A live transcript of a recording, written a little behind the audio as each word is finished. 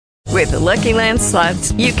With the Lucky Land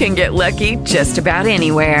Slots, you can get lucky just about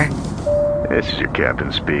anywhere. This is your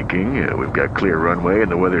captain speaking. We've got clear runway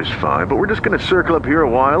and the weather's fine, but we're just going to circle up here a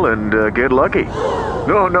while and get lucky.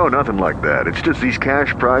 No, nothing like that. It's just these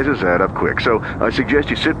cash prizes add up quick. So I suggest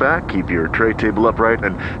you sit back, keep your tray table upright,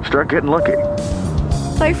 and start getting lucky.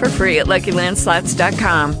 Play for free at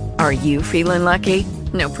LuckyLandSlots.com. Are you feeling lucky?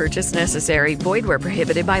 No purchase necessary. Void where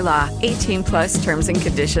prohibited by law. 18 plus terms and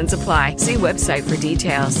conditions apply. See website for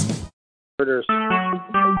details.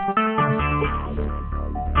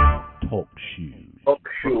 Talk shoes.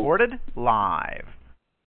 Recorded live.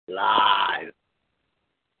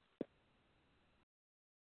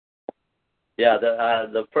 Yeah,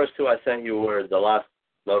 the first two I sent you were the last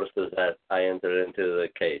notices that I entered into the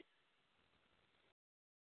case.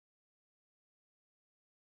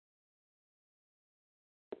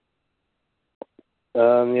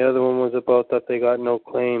 The other one was about that they got no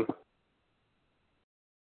claim.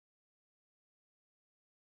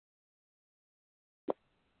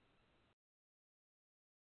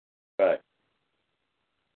 Right.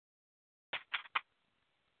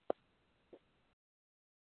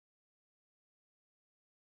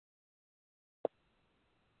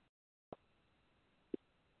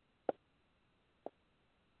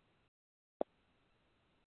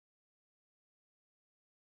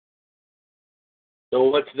 So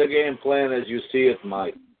what's the game plan as you see it,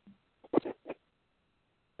 Mike?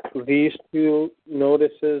 These two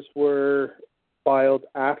notices were filed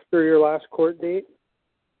after your last court date?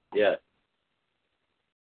 Yes.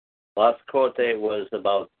 Last court date was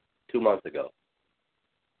about 2 months ago.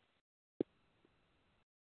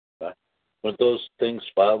 Weren't those things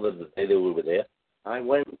filed at the day that we were there? I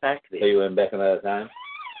went back there. So you went back another time?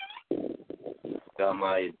 Got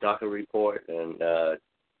my docket report and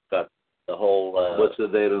got the whole... What's the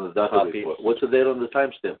date on the docket report? What's the date on the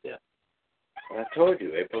timestamp there? I told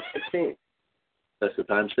you, April 16th. That's the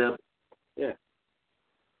timestamp? Yeah.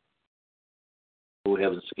 We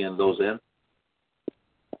haven't scanned those in?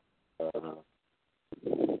 Let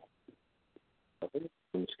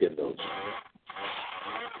me scan those.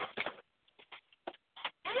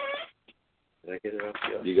 Did I get it up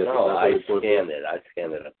here? You got no, the I report? scanned it. I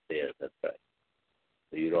scanned it upstairs. That's right.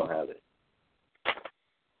 So you don't have it.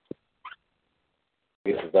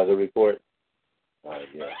 You got the docket report?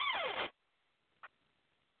 Yeah.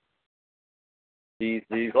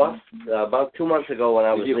 These last, about 2 months ago when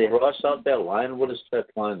I was Did you there. cross out that line? What is that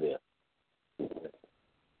line there?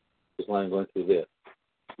 This line going through there.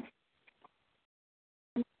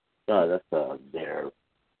 No, that's their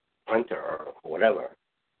printer or whatever.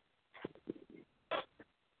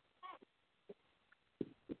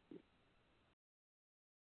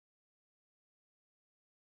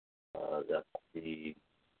 That's the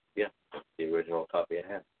original copy I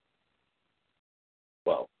had.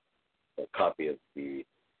 Well, a copy of the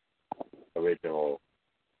original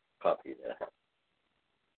copy that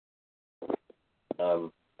I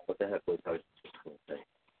have. What the heck was I just going to say?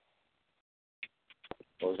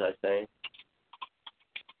 What was I saying?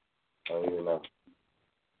 I don't even know.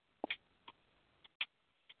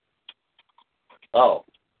 Oh.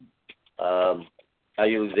 Are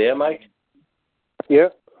you there, Mike? Yeah.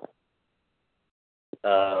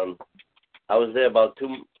 I was there about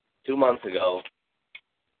two months ago.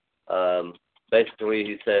 Basically,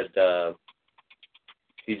 he said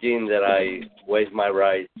he deemed that I waived my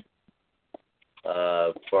rights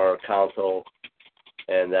for counsel,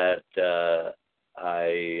 and that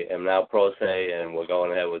I am now pro se, and we're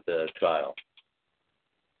going ahead with the trial.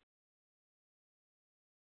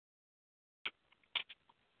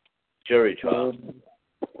 Jury trial.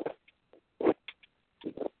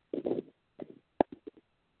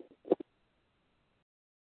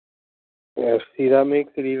 Yeah, see, that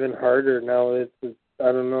makes it even harder now.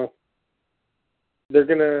 I don't know. They're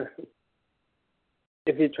going to,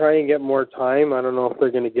 if you try and get more time, I don't know if they're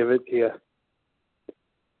going to give it to you.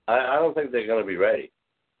 I don't think they're going to be ready.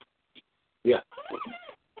 Yeah.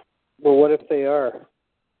 Well, what if they are?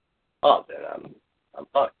 Oh, then I'm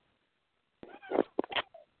fucked.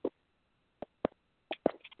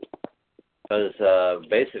 Because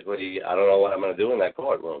basically, I don't know what I'm going to do in that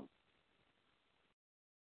courtroom.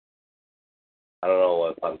 I don't know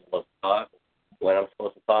if I'm supposed to talk, when I'm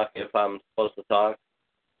supposed to talk, if I'm supposed to talk,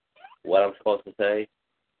 what I'm supposed to say.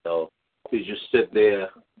 So you just sit there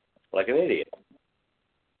like an idiot.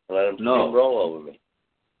 Let them roll over me.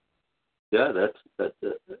 Yeah, that's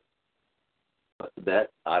that.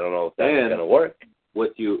 I don't know if that's going to work.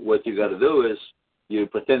 What you got to do is you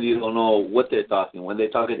pretend you don't know what they're talking. When they're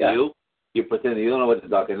talking to you, you pretend you don't know what they're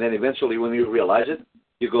talking. And then eventually, when you realize it,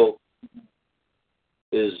 you go,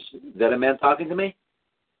 "Is that a man talking to me?"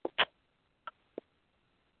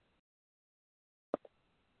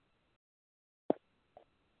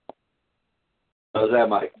 How's that,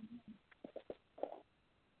 Mike?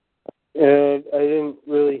 I didn't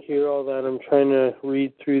really hear all that. I'm trying to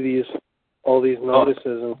read through all these notices.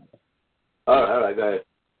 And All right, go ahead.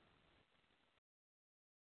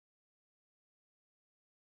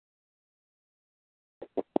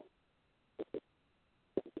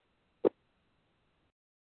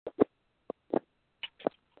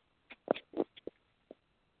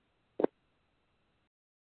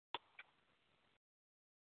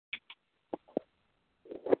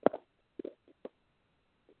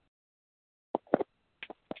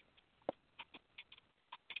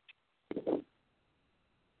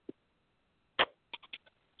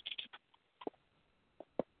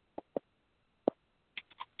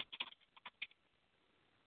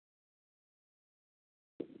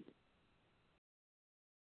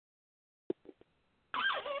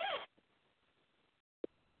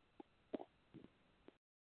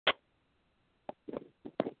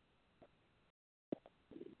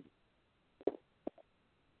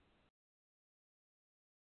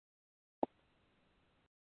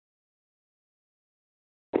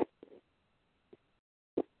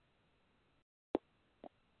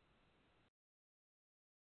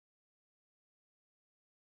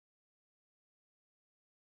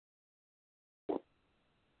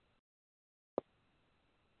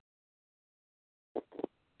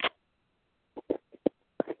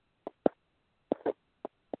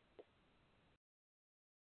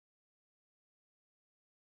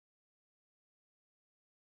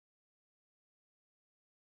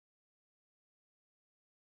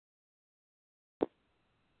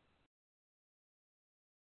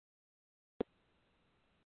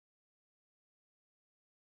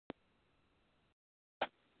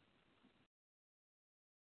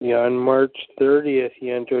 yeah, on March 30th,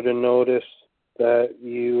 you entered a notice that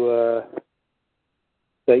you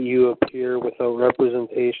appear without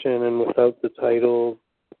representation and without title,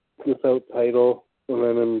 and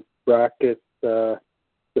then in brackets,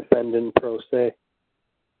 defendant pro se.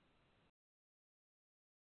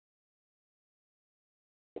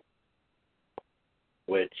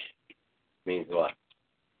 Which means what?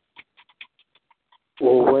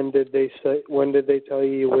 Well, when did they tell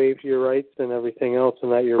you waived your rights and everything else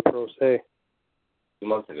and that you're pro se? 2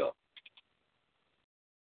 months ago.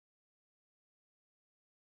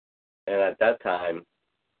 And at that time,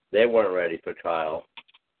 they weren't ready for trial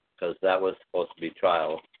because that was supposed to be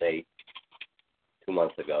trial date 2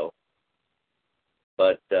 months ago.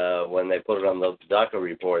 But when they put it on the doctor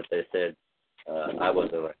report, they said I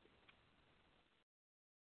wasn't ready.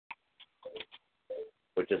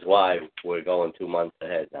 Which is why we're going 2 months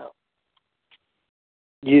ahead now.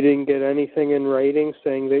 You didn't get anything in writing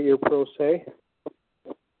saying that you're pro se?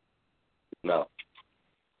 No.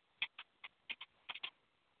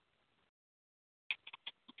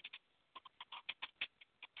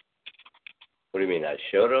 What do you mean? I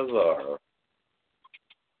should have,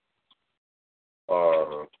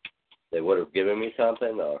 or they would have given me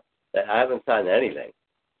something, or I haven't signed anything.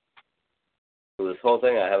 For this whole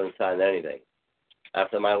thing, I haven't signed anything.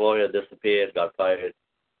 After my lawyer disappeared, got fired,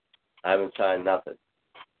 I haven't signed nothing.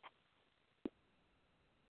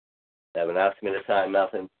 They haven't asked me to sign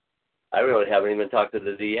nothing. I really haven't even talked to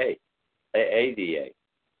the DA, a DA,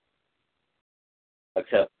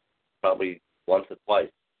 except probably once or twice,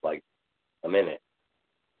 like a minute,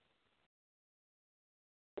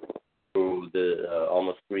 through the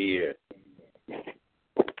almost 3 years.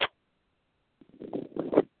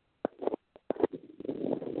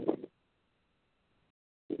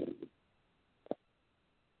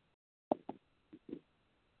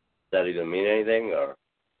 Does that even mean anything, or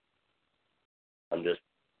I'm just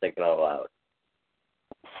thinking out loud?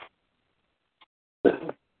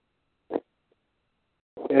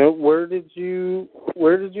 And where did you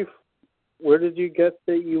get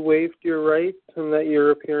that you waived your rights and that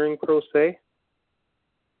you're appearing pro se?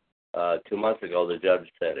 2 months ago, the judge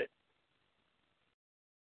said it.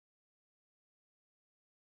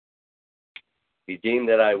 He deemed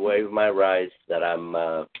that I waived my rights, that I'm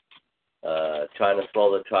trying to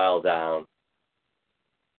slow the trial down,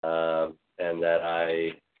 and that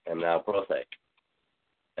I am now pro se,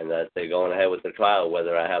 and that they're going ahead with the trial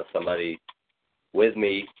whether I have somebody with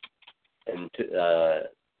me in 2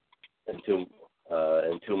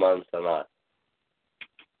 months or not.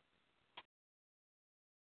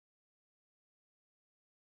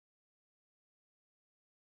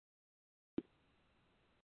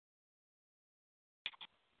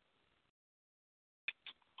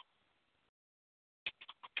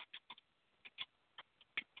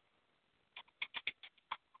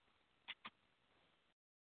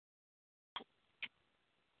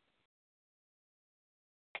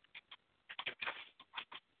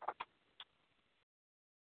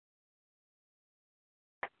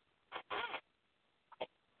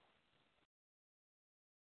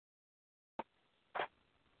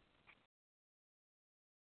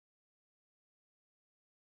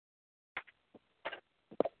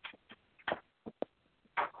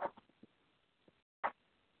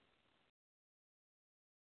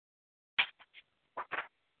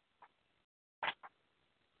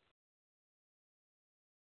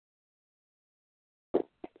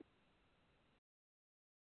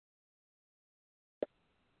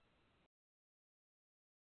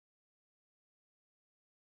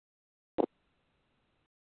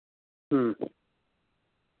 So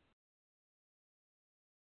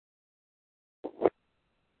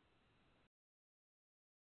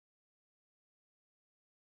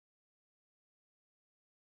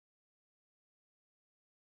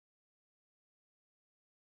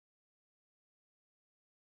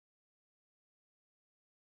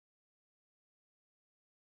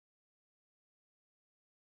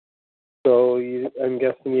I'm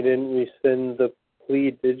guessing you didn't rescind the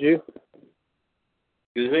plea, did you?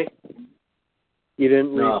 Excuse me? You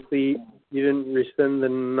didn't No. You didn't rescind the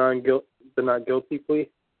not guilty plea?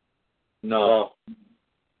 No.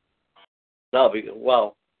 No, because,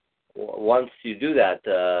 well, once you do that,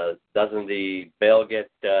 doesn't the bail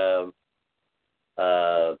get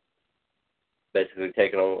basically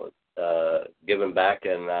taken over, given back,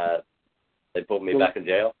 and they put me back in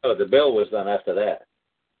jail? Oh, the bail was done after that.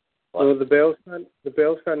 What? So the bail's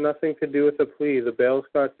got nothing to do with the plea. The bail's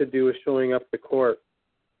got to do with showing up to court.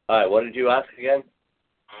 All right, what did you ask again?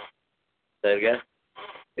 Say it again?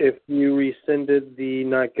 If you rescinded the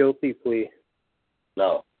not guilty plea.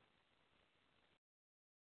 No.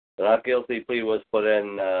 The not guilty plea was put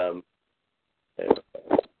in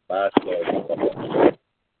last year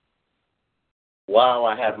while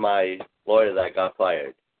I had my lawyer that got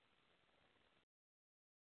fired.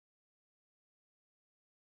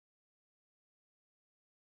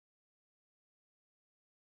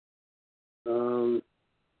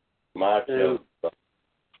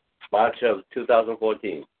 March of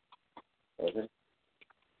 2014. Okay.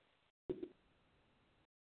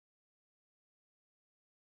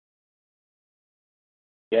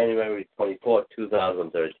 January 24th,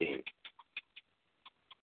 2013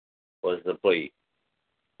 was the plea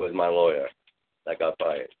with my lawyer that got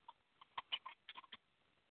fired.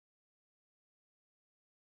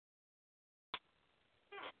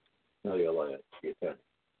 No, your lawyer. Your attorney.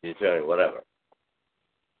 The attorney, whatever.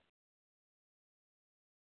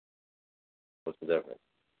 What's the difference?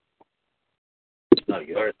 No,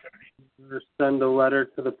 your attorney. Or send a letter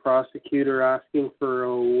to the prosecutor asking for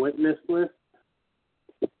a witness list?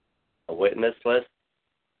 A witness list?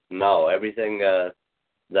 No, everything that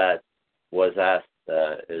was asked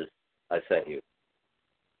is I sent you.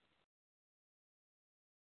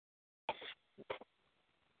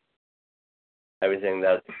 Everything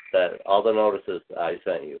that all the notices I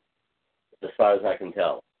sent you, as far as I can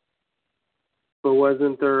tell. But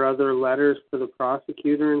wasn't there other letters to the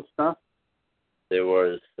prosecutor and stuff? There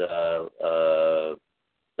was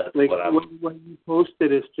that's like what I'm. what you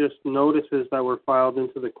posted is just notices that were filed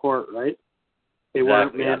into the court, right? They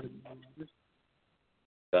Exactly, weren't. yeah.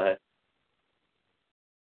 Go ahead.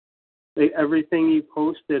 Everything you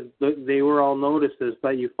posted, they were all notices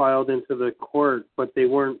that you filed into the court, but they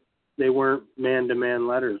weren't man-to-man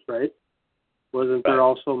letters, right? Wasn't there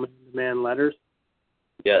also man-to-man letters?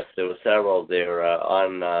 Yes, there were several. They're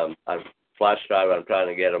on flash drive. I'm trying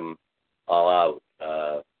to get them all out.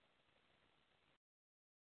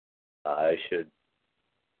 I should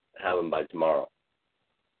have them by tomorrow.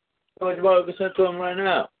 How much about we sent to him right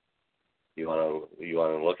now? You want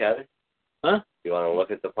to look at it? Huh? You want to look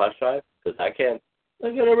at the flash drive? Because I can't. I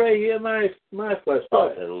got it right here, my flash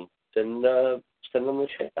drive. Oh, then send them the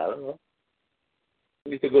shit. I don't know.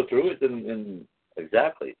 We could go through it and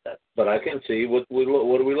exactly. But I can see what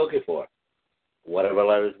are we looking for? Whatever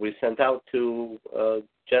letters we sent out to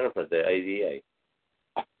Jennifer, the ADA.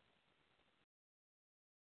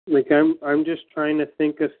 Like I'm just trying to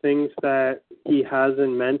think of things that he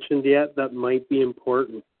hasn't mentioned yet that might be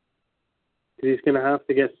important. He's going to have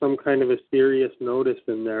to get some kind of a serious notice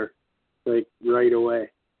in there, like right away.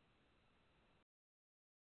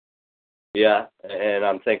 Yeah, and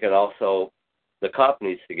I'm thinking also the cop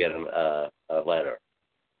needs to get a letter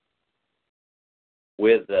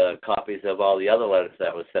with copies of all the other letters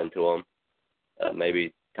that was sent to him,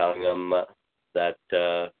 maybe telling him that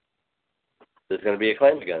there's going to be a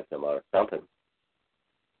claim against him or something.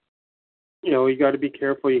 You know, you got to be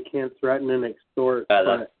careful. You can't threaten and extort.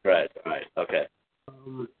 That's right. Okay.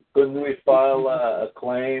 Couldn't we file a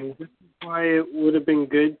claim? This is why it would have been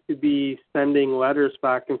good to be sending letters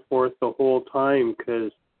back and forth the whole time,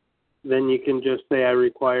 because then you can just say, I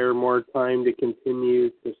require more time to continue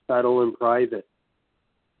to settle in private.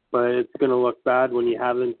 But it's going to look bad when you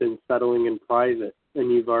haven't been settling in private,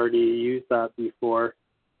 and you've already used that before,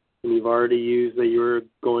 and you've already used that you're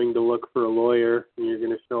going to look for a lawyer, and you're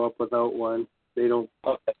going to show up without one. They don't.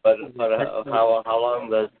 Okay, but how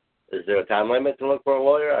long is there a time limit to look for a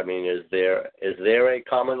lawyer? I mean, is there a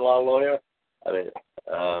common law lawyer? I mean,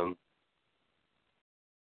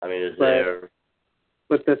 is there?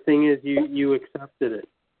 But the thing is, you accepted it.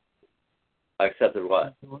 I accepted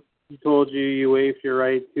what? He told you waived your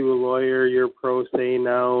right to a lawyer, you're pro se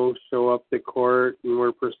now, show up to court, and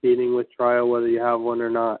we're proceeding with trial whether you have one or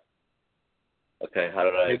not. Okay, how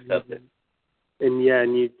did I accept it? And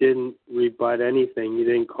you didn't rebut anything. You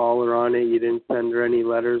didn't call her on it. You didn't send her any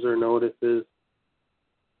letters or notices.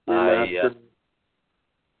 Send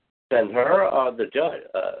her or the judge?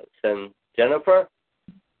 Send Jennifer?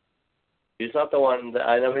 She's not the one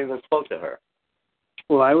I never even spoke to her.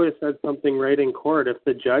 Well, I would have said something right in court. If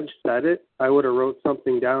the judge said it, I would have wrote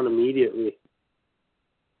something down immediately.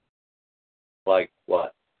 Like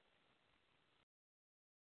what?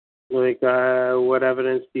 Like, what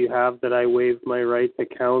evidence do you have that I waived my right to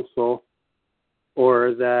counsel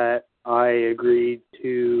or that I agreed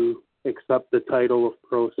to accept the title of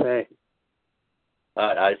pro se?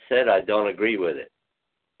 I said I don't agree with it.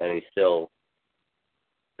 And he still...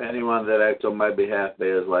 Anyone that acts on my behalf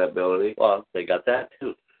bears liability. Well, they got that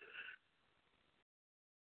too.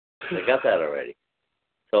 They got that already.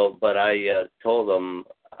 So, but I told them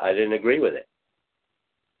I didn't agree with it.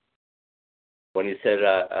 When he said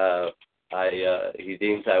he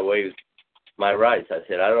deems I waived my rights, I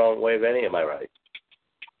said I don't waive any of my rights.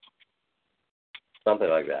 Something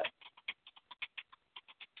like that.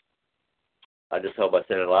 I just hope I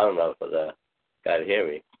said it loud enough for the guy to hear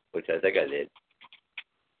me, which I think I did.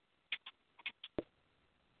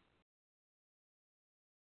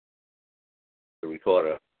 The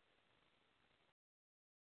recorder.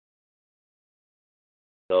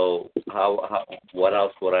 So how what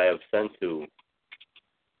else would I have sent to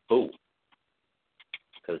who?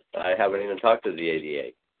 Because I haven't even talked to the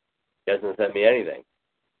ADA. He hasn't sent me anything.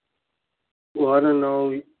 Well, I don't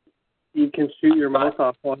know. You can shoot your mouth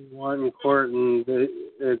off all you want in court, and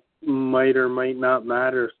it might or might not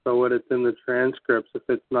matter. So what it's in the transcripts, if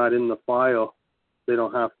it's not in the file, they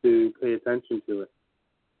don't have to pay attention to it.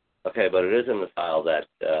 Okay, but it is in the file that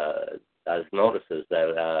as notices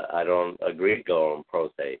that I don't agree to go on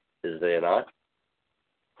pro se. Is there not?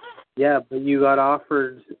 Yeah, but you got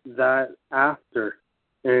offered that after,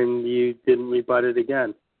 and you didn't rebut it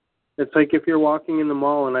again. It's like if you're walking in the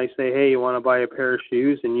mall and I say, hey, you want to buy a pair of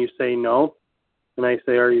shoes? And you say no. And I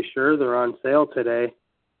say, are you sure they're on sale today?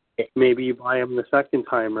 Maybe you buy them the second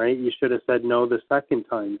time, right? You should have said no the second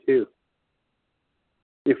time, too.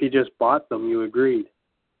 If you just bought them, you agreed.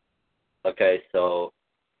 Okay, so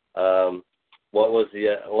what was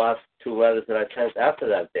the last two letters that I sent after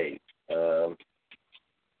that date?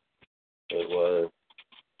 It was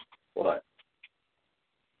what?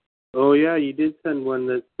 Oh yeah, you did send one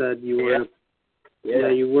that said you were. Yeah,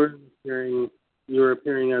 you were appearing. You were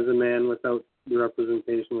appearing as a man without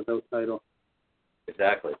representation, without title.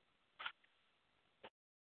 Exactly.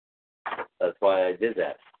 That's why I did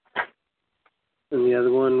that. And the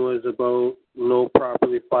other one was about no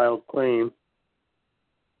properly filed claim.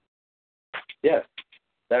 Yeah,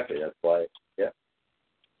 exactly. That's why. Yeah.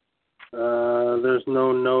 There's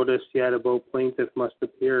no notice yet about plaintiff must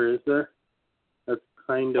appear, is there? That's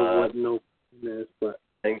kind of what no is, but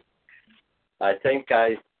I think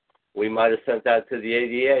we might have sent that to the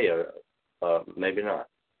ADA, or maybe not.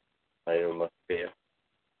 I don't must appear.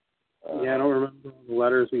 Yeah, I don't remember all the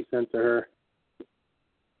letters we sent to her.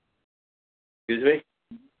 Excuse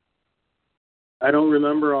me? I don't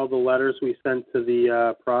remember all the letters we sent to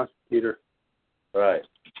the prosecutor. Right.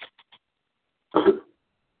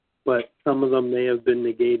 But some of them may have been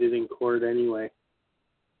negated in court anyway.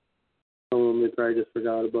 Some of them they probably just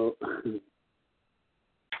forgot about.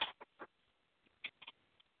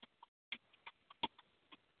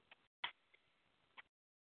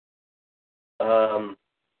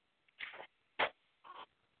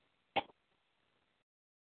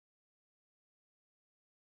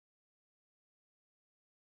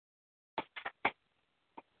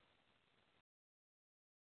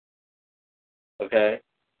 Okay.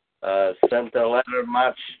 Sent a letter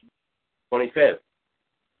March 25th.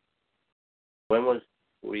 When was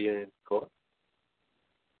we in court?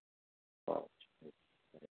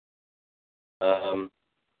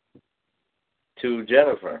 To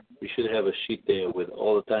Jennifer. We should have a sheet there with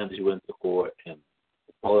all the times you went to court and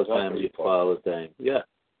all the times you filed the thing. Yeah,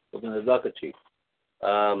 look in the docket sheet.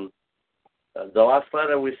 The last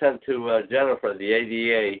letter we sent to Jennifer, the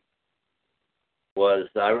ADA, was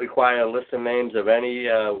I require a list of names of any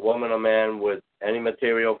woman or man with any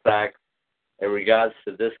material facts in regards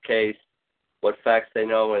to this case, what facts they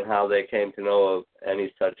know, and how they came to know of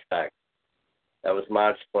any such facts. That was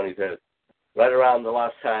March 25th. Right around the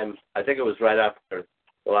last time, I think it was right after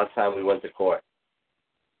the last time we went to court.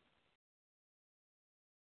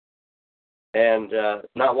 And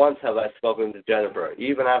not once have I spoken to Jennifer.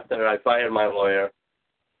 Even after I fired my lawyer,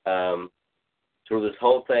 through this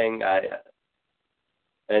whole thing,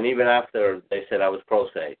 and even after they said I was pro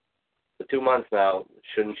se, for 2 months now,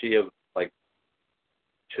 shouldn't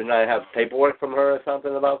I have paperwork from her or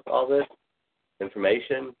something about all this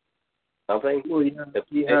information? Something? Well, yeah,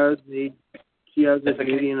 she has a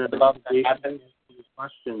duty and an obligation to answer your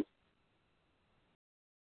questions.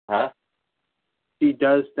 Huh? She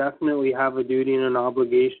does definitely have a duty and an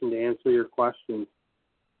obligation to answer your questions.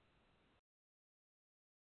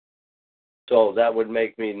 So that would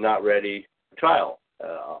make me not ready for trial,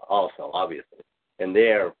 also, obviously, in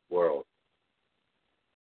their world.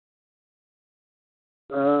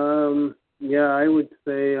 Yeah, I would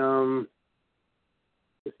say,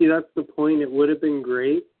 see, that's the point. It would have been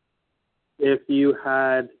great if you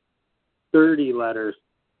had 30 letters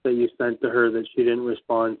that you sent to her that she didn't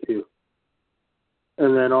respond to.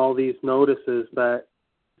 And then all these notices that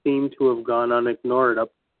seem to have gone ignored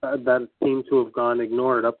up to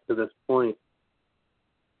this point.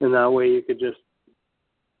 And that way you could just,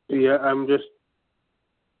 yeah, I'm just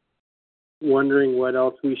wondering what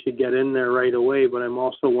else we should get in there right away, but I'm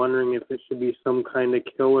also wondering if it should be some kind of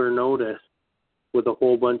killer notice with a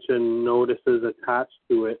whole bunch of notices attached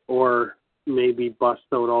to it, or maybe bust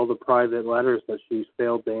out all the private letters that she's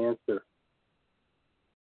failed to answer.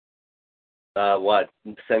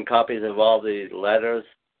 Send copies of all the letters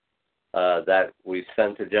that we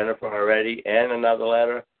sent to Jennifer already, and another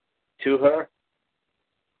letter to her?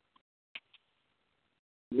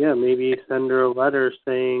 Yeah, maybe send her a letter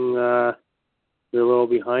saying you're a little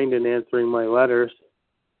behind in answering my letters.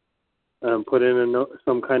 Put in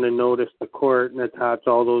some kind of notice to court and attach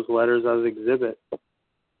all those letters as exhibit.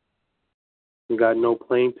 You got no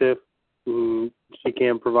plaintiff. She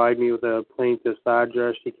can't provide me with a plaintiff's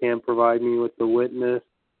address. She can't provide me with the witness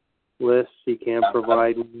list. She can't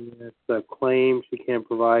provide me with the claim. She can't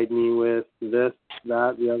provide me with this,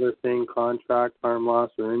 that, the other thing, contract, harm,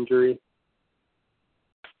 loss, or injury.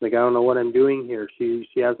 Like, I don't know what I'm doing here. She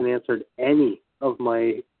hasn't answered any of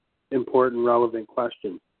my important, relevant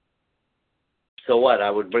questions. So what? I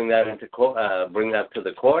would bring that into court, bring that to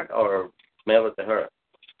the court, or mail it to her?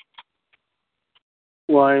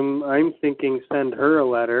 Well, I'm thinking send her a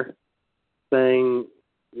letter saying,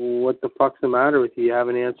 what the fuck's the matter with you? You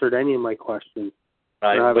haven't answered any of my questions.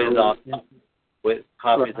 Right, with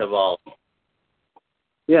copies of all.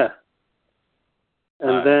 Yeah.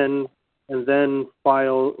 And then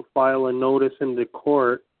file a notice into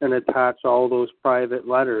court and attach all those private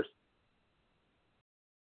letters.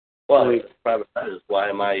 Well, private letters. Why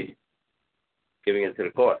am I giving it to the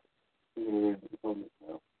court?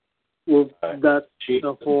 Well, that's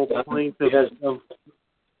the whole point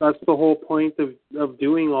that's the whole point of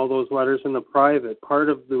doing all those letters in the private. Part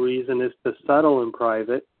of the reason is to settle in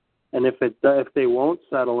private, and if they won't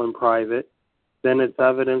settle in private, then it's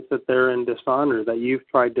evidence that they're in dishonor, that you've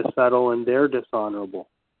tried to settle and they're dishonorable.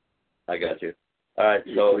 I got you. All right,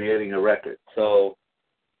 so creating a record. So,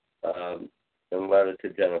 a letter to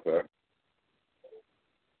Jennifer.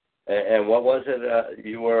 And what was it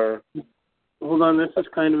you were... Hold on, this is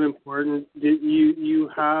kind of important. You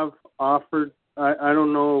have offered, I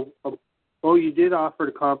don't know, you did offer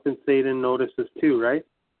to compensate in notices too, right?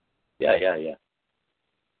 Yeah.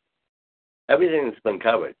 Everything's been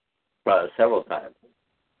covered several times.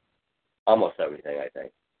 Almost everything, I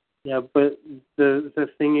think. Yeah, but the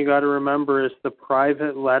thing you got to remember is the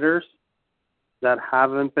private letters that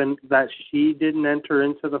she didn't enter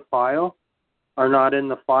into the file are not in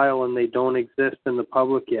the file, and they don't exist in the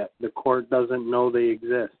public yet. The court doesn't know they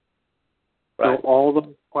exist. Right. So all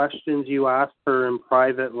the questions you asked her in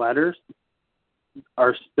private letters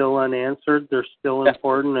are still unanswered. They're still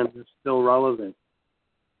important, and they're still relevant.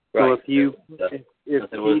 Right. So if you see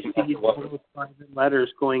those private letters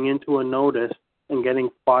going into a notice and getting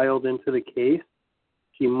filed into the case,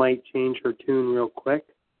 she might change her tune real quick,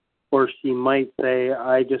 or she might say,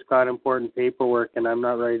 I just got important paperwork and I'm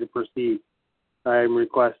not ready to proceed. I'm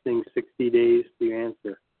requesting 60 days to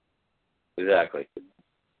answer. Exactly.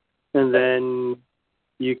 And then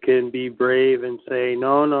you can be brave and say,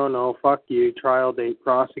 no, fuck you, trial date,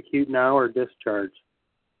 prosecute now or discharge.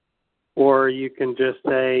 Or you can just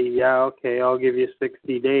say, yeah, okay, I'll give you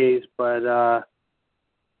 60 days, but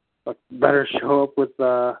better show up with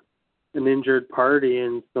an injured party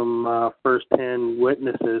and some first-hand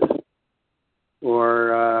witnesses,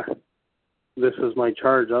 or this is my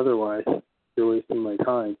charge otherwise. You're wasting my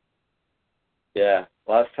time. Yeah.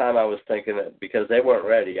 Last time I was thinking that because they weren't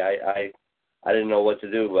ready, I didn't know what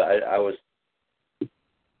to do, but I was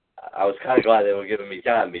kind of glad they were giving me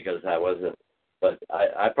time because I wasn't. But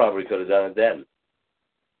I probably could have done it then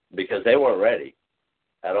because they weren't ready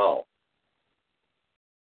at all.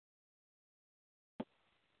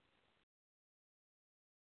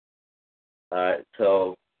 All right,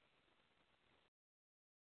 so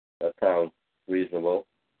that sounds reasonable.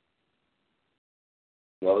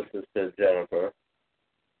 Notices to Jennifer,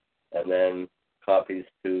 and then copies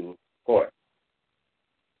to court.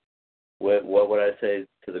 What would I say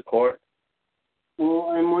to the court? Well,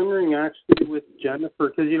 I'm wondering actually with Jennifer,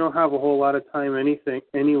 because you don't have a whole lot of time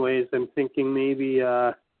anyways, I'm thinking maybe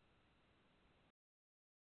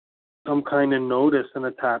some kind of notice and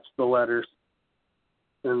attach the letters.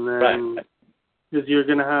 And then, because you're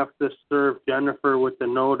going to have to serve Jennifer with the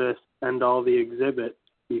notice and all the exhibits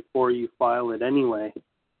before you file it anyway.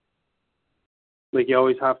 Like, you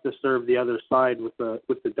always have to serve the other side with the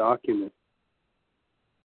document.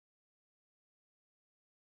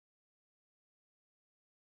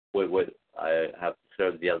 Would I have to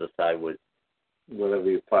serve the other side with whatever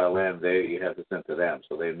you file in, you have to send to them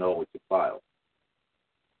so they know what you filed.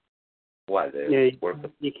 Why? They work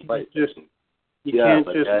you the can't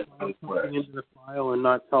just file something into the file and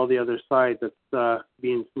not tell the other side that's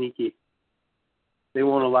being sneaky. They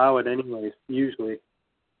won't allow it anyways, usually.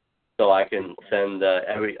 So I can send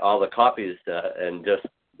all the copies and just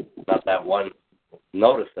not that one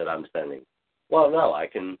notice that I'm sending. Well, no, I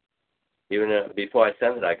can even before I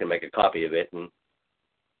send it, I can make a copy of it and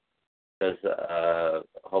just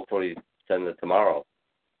hopefully send it tomorrow.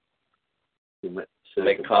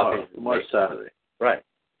 Make copies tomorrow Saturday. Right.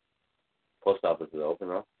 Post office is open,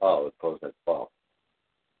 huh? Oh, it's closed at 12.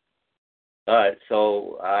 All right,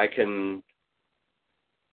 so I can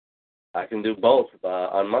do both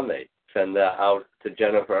on Monday. Send that out to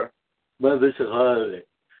Jennifer. Monday's a holiday.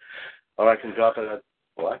 Or I can drop it at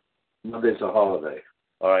what? Monday's a holiday.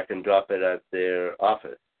 Or I can drop it at their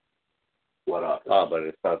office. What office? Oh, but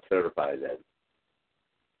it's not certified then.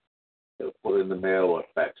 They'll put it in the mail or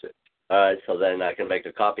fax it. All right, so then I can make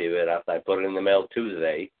a copy of it after I put it in the mail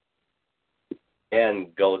Tuesday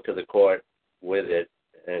and go to the court with it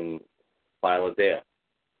and file it there.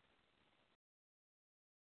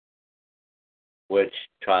 Which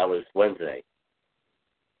trial is Wednesday.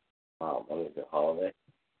 Wow, Monday's a holiday?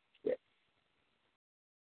 Yeah.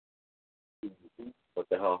 What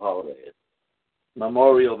the hell holiday is?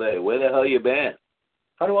 Memorial Day. Where the hell you been?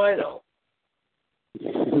 How do I know?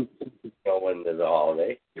 You know when there's a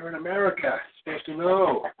holiday. You're in America. You're supposed to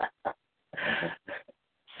know.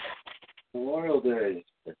 Memorial Day.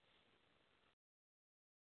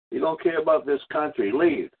 You don't care about this country.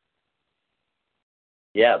 Leave.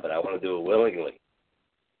 Yeah, but I want to do it willingly,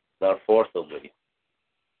 not forcibly.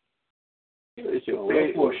 Where's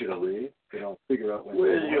your fortunately, you know, figure out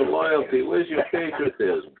where's your loyalty? Where's your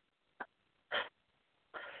patriotism?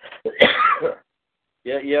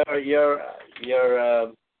 Yeah, you're.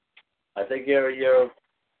 I think you're. You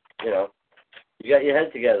know, you got your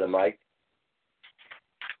head together, Mike.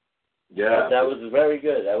 Yeah, that was very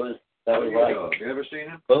good. That was right. Have you ever seen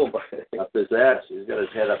him? Boom. Up his ass. He's got his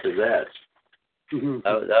head up his ass. That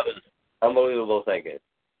was unbelievable thinking.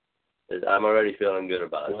 I'm already feeling good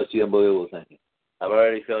about it. What's the unbelievable thinking? I'm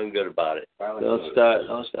already feeling good about it. Don't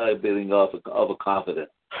start building off of a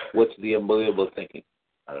confidence. What's the unbelievable thinking?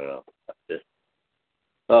 I don't know. Just.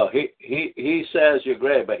 Oh, he says you're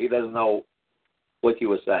great, but he doesn't know what you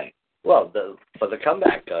were saying. Well, for the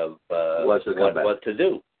comeback of what's the comeback? What to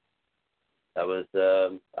do. That was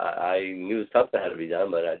I knew something had to be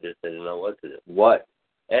done, but I just didn't know what to do. What?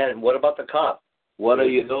 And what about the cop? What are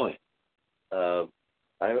you doing?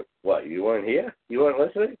 What? You weren't here? You weren't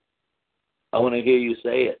listening? I want to hear you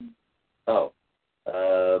say it. Oh,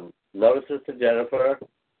 notices to Jennifer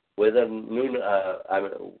with a new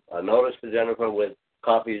a notice to Jennifer with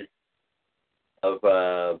copies of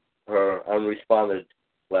her unresponded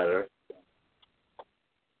letter.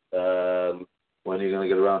 When are you going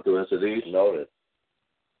to get around to answer these? Notice.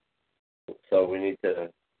 So we need to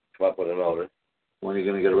come up with a notice. When are you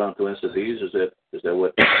going to get around to answer these? Is that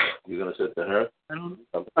what you're going to say to her?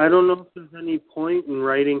 I don't know if there's any point in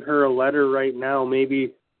writing her a letter right now.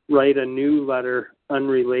 Maybe write a new letter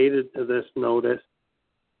unrelated to this notice.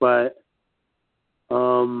 But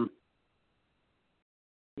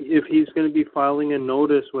if he's going to be filing a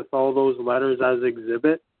notice with all those letters as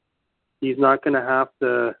exhibit, he's not going to have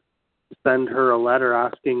to send her a letter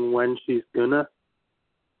asking when she's gonna.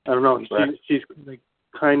 I don't know. Right. She's going to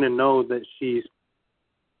kind of know that she's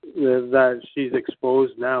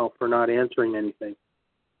exposed now for not answering anything.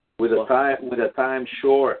 With a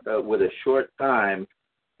short time,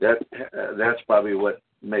 that's probably what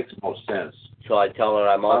makes most sense. So I tell her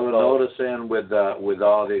I'm also notice in with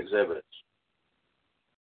all the exhibits.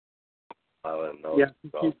 Yeah,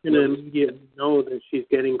 she's going to immediately know that she's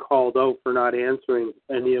getting called out for not answering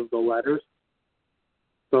any of the letters.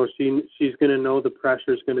 So she's going to know the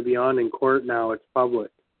pressure's going to be on in court now. It's public.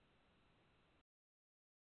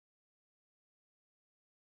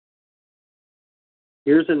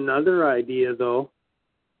 Here's another idea, though.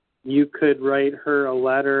 You could write her a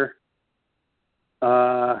letter.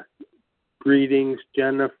 Greetings,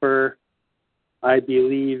 Jennifer. I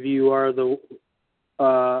believe you are the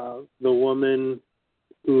woman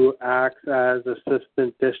who acts as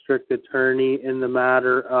assistant district attorney in the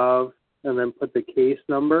matter of, and then put the case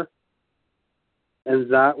number. And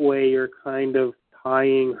that way you're kind of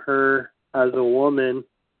tying her as a woman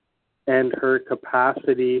and her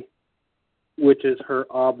capacity, which is her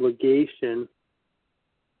obligation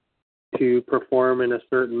to perform in a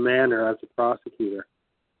certain manner as a prosecutor.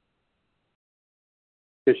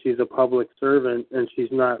 Because she's a public servant and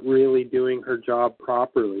she's not really doing her job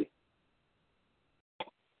properly.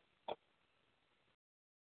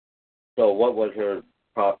 So what would her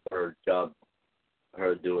proper job,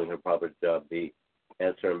 her doing her proper job, be?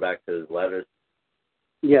 Answering back to his letters?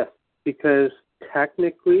 Yes, because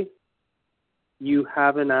technically you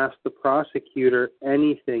haven't asked the prosecutor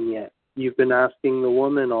anything yet. You've been asking the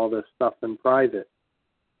woman all this stuff in private.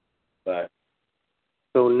 Right.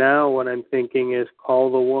 So now what I'm thinking is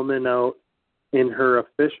call the woman out in her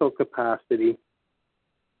official capacity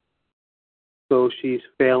so she's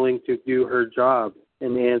failing to do her job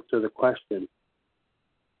and answer the question.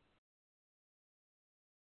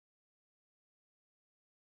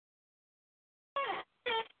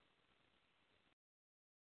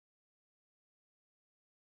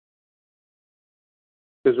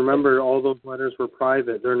 Because remember, all those letters were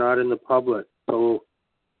private; they're not in the public. So,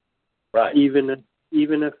 right. Even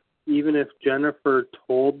if Jennifer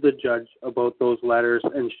told the judge about those letters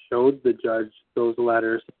and showed the judge those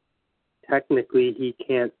letters, technically he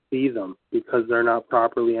can't see them because they're not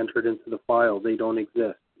properly entered into the file. They don't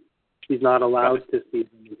exist. He's not allowed to see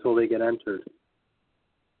them until they get entered.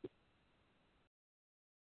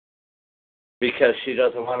 Because she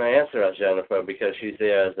doesn't want to answer us, Jennifer, because she's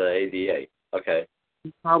there as an ADA. Okay.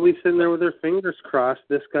 He's probably sitting there with her fingers crossed.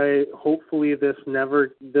 This guy, hopefully this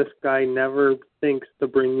guy never thinks to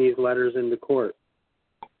bring these letters into court.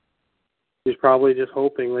 He's probably just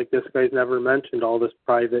hoping, like, this guy's never mentioned all this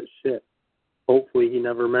private shit. Hopefully he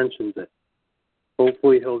never mentions it.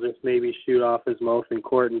 Hopefully he'll just maybe shoot off his mouth in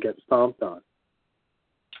court and get stomped on.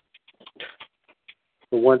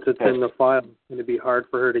 But once it's in the file, it's going to be hard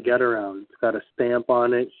for her to get around. It's got a stamp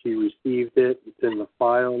on it. She received it. It's in the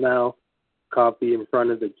file now. Copy in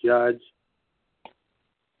front of the judge.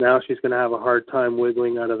 Now she's going to have a hard time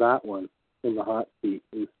wiggling out of that one in the hot seat,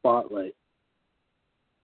 in the spotlight.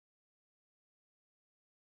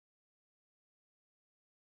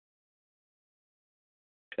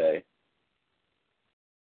 Okay.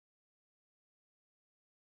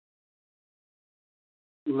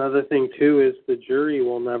 Another thing, too, is the jury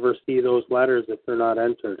will never see those letters if they're not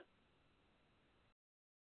entered.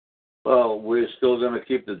 Well, we're still going to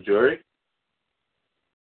keep the jury?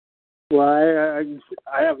 Well,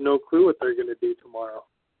 I have no clue what they're going to do tomorrow.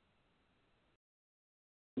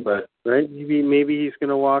 But right, maybe he's going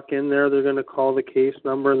to walk in there. They're going to call the case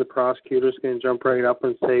number, and the prosecutor's going to jump right up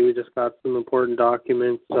and say, "We just got some important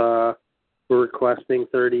documents. We're requesting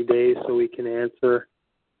 30 days so we can answer."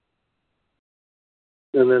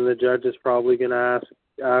 And then the judge is probably going to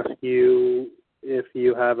ask you if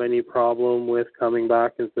you have any problem with coming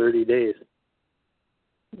back in 30 days.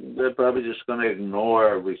 They're probably just going to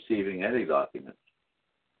ignore receiving any documents.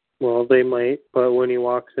 Well, they might, but when he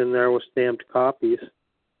walks in there with stamped copies,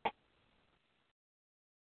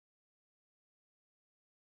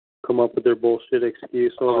 come up with their bullshit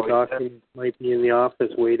excuse. The documents might be in the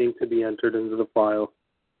office waiting to be entered into the file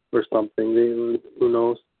or something. Who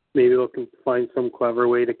knows? Maybe they'll find some clever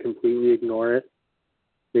way to completely ignore it.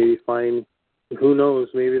 Who knows?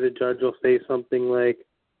 Maybe the judge will say something like,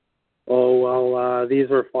 "Oh, well, these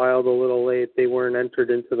were filed a little late. They weren't entered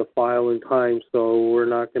into the file in time, so we're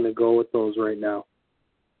not going to go with those right now."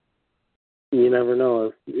 You never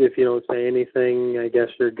know. If you don't say anything, I guess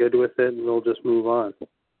you're good with it, and they'll just move on.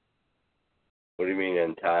 What do you mean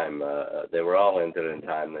in time? They were all entered in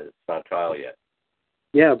time. It's not trial yet.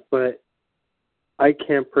 Yeah, but I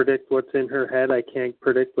can't predict what's in her head. I can't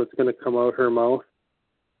predict what's going to come out her mouth.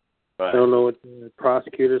 Right. I don't know what the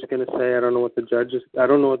prosecutor's going to say. I don't know what the judge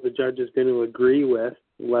is going to agree with,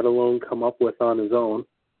 let alone come up with on his own.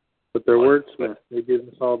 But they're wordsmiths. They do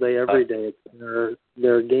this all day, every day. It's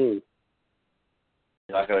their game.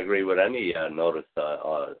 He's not going to agree with any notice that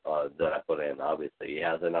I put in, obviously. He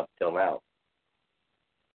hasn't up till now.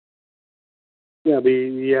 Yeah, but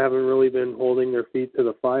you haven't really been holding their feet to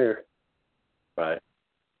the fire. Right.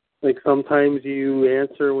 Like sometimes you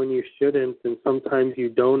answer when you shouldn't, and sometimes you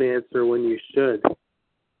don't answer when you should.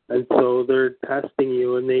 And so they're testing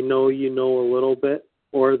you, and they know you know a little bit,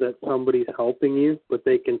 or that somebody's helping you, but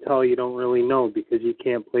they can tell you don't really know because you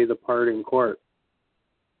can't play the part in court.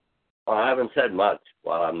 Well, I haven't said much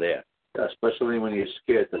while I'm there. Especially when you're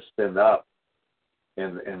scared to stand up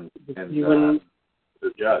and Even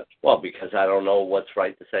the judge. Well, because I don't know what's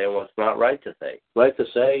right to say and what's not right to say. Right to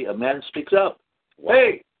say, a man speaks up. Well,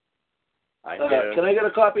 Hey, can I get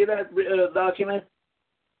a copy of that document?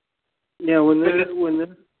 yeah, when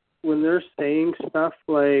they're saying stuff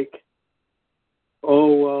like,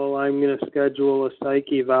 "Oh well, I'm going to schedule a psych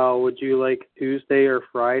eval. Would you like Tuesday or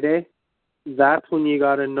Friday?" That's when you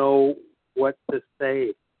got to know what to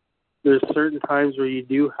say. There's certain times where you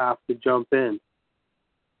do have to jump in.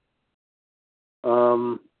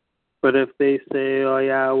 But if they say, "Oh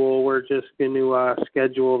yeah, well we're just going to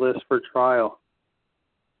schedule this for trial,"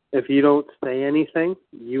 if you don't say anything,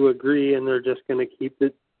 you agree, and they're just going to keep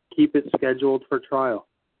it scheduled for trial.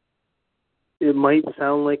 It might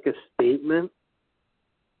sound like a statement,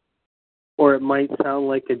 or it might sound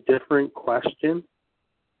like a different question,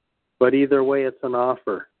 but either way, it's an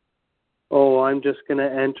offer. "Oh, I'm just going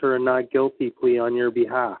to enter a not guilty plea on your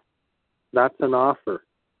behalf." That's an offer.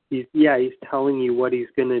 He's telling you what he's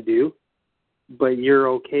going to do, but you're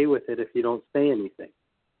okay with it if you don't say anything.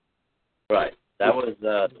 Right. That was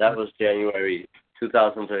January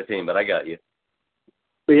 2013, but I got you.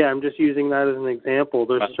 But yeah, I'm just using that as an example.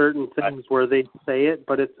 There's certain things where they say it,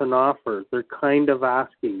 but it's an offer. They're kind of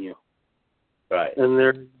asking you. Right. And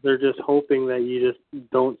they're just hoping that you just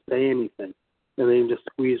don't say anything, and they just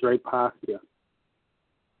squeeze right past you.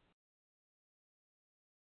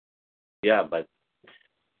 Yeah, but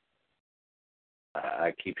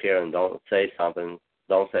I keep hearing, don't say something,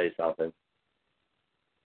 say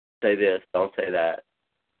this, don't say that.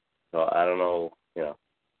 So I don't know,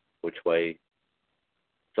 which way.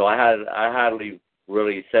 So I hardly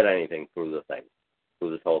really said anything through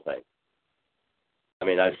this whole thing. I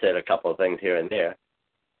mean, I've said a couple of things here and there,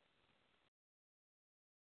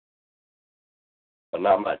 but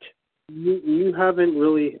not much. You haven't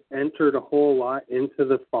really entered a whole lot into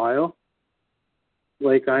the file.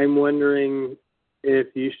 Like, I'm wondering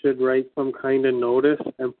if you should write some kind of notice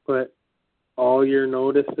and put all your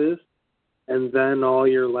notices and then all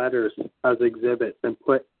your letters as exhibits, and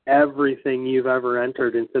put everything you've ever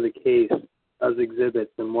entered into the case as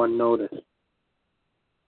exhibits in one notice.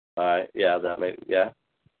 Yeah, yeah.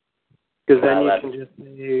 Because then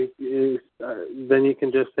you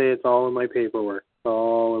can just say it's all in my paperwork. It's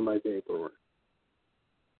all in my paperwork.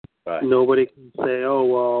 Right. Nobody can say, "Oh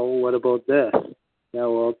well, what about this?" Yeah,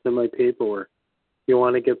 well, it's in my paperwork. You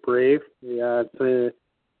want to get brave? Yeah,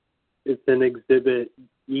 it's an Exhibit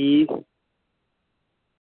E,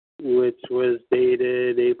 which was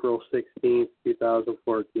dated April 16th,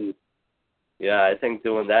 2014. Yeah, I think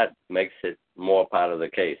doing that makes it more part of the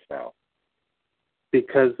case now.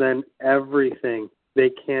 Because then everything,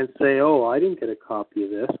 they can't say, "Oh, I didn't get a copy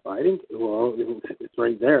of this." Well, it's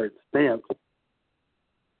right there. It's stamped.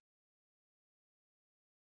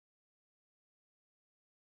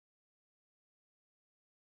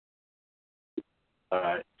 All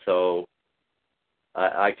right, so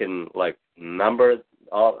I can number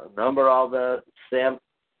all the stamps,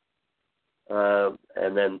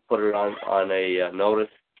 and then put it on a notice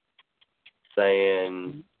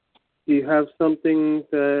saying. Do you have something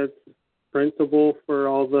that's printable for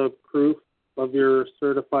all the proof of your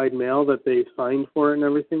certified mail that they signed for it and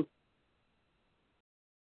everything?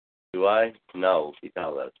 Do I? No, you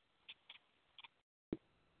tell us.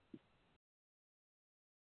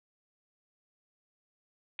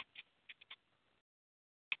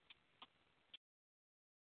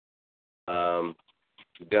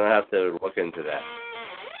 You're gonna have to look into that.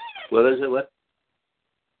 What is it? What?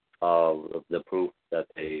 The proof that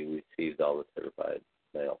they received all the certified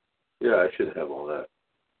mail. Yeah, I should have all that.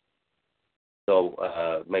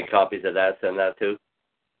 So make copies of that. Send that too.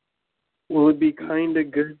 Well, it'd be kind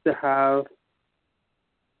of good to have,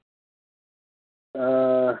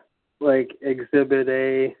 Exhibit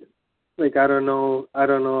A. Like, I don't know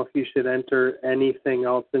if you should enter anything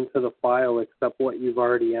else into the file except what you've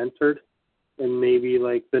already entered, and maybe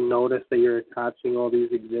the notice that you're attaching all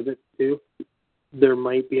these exhibits to. There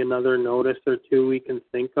might be another notice or two we can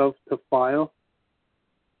think of to file.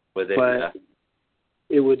 But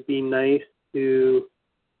it would be nice to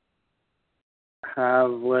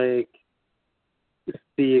have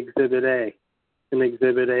the Exhibit A. And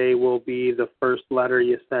Exhibit A will be the first letter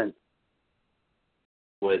you sent.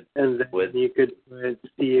 You could put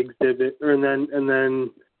the exhibit, and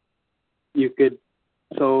then you could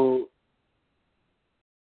So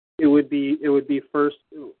it would be first.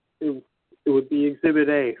 It would be Exhibit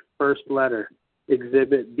A, first letter.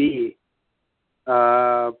 Exhibit B,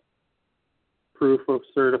 proof of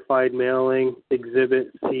certified mailing.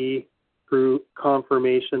 Exhibit C, proof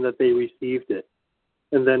confirmation that they received it.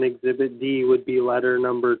 And then Exhibit D would be letter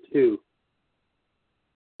number 2.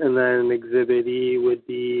 And then Exhibit E would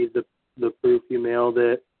be the proof you mailed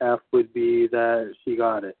it. F would be that she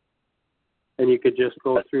got it. And you could just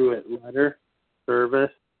go through it. Letter,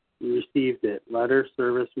 service, received it. Letter,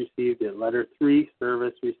 service, received it. Letter 3,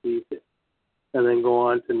 service, received it. And then go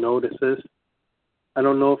on to notices. I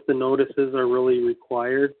don't know if the notices are really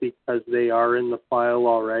required because they are in the file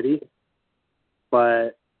already,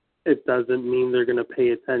 but it doesn't mean they're going to pay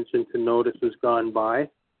attention to notices gone by,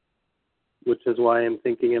 which is why I'm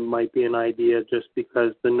thinking it might be an idea just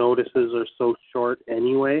because the notices are so short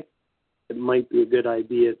anyway, it might be a good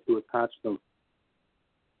idea to attach them.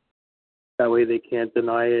 That way they can't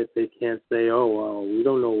deny it. They can't say, oh, well, we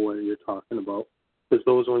don't know what you're talking about, because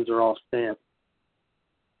those ones are all stamped.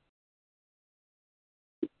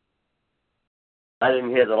 I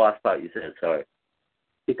didn't hear the last part you said, sorry.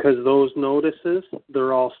 Because those notices,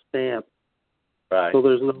 they're all stamped. Right. So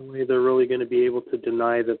there's no way they're really going to be able to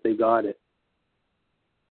deny that they got it.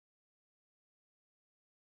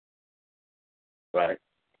 Right.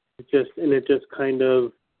 It just kind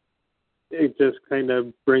of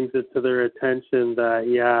brings it to their attention that,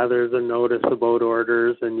 yeah, there's a notice about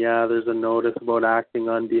orders, and yeah, there's a notice about acting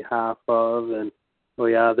on behalf of, and oh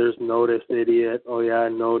yeah, there's notice idiot. Oh yeah,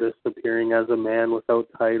 notice appearing as a man without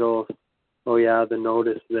titles. Oh yeah, the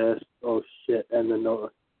notice this. Oh shit, and the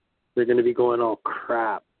notice. They're going to be going, oh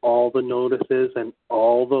crap, all the notices and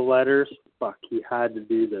all the letters. Fuck, he had to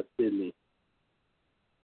do this, didn't he?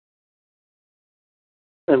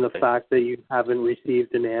 And the fact that you haven't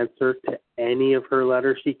received an answer to any of her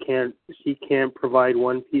letters, she can't provide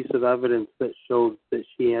one piece of evidence that shows that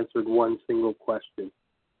she answered one single question.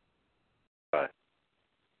 Right.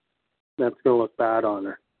 That's going to look bad on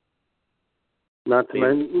her. Not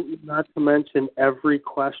to mention every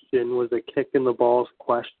question was a kick in the balls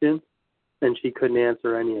question, and she couldn't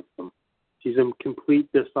answer any of them. She's in complete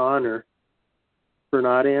dishonor for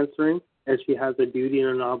not answering, and she has a duty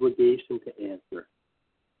and an obligation to answer.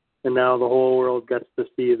 And now the whole world gets to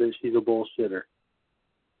see that she's a bullshitter.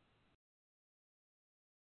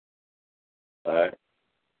 All right.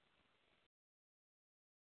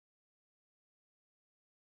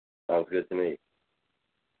 Sounds good to me.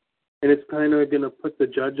 And it's kind of going to put the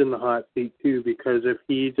judge in the hot seat, too, because if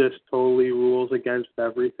he just totally rules against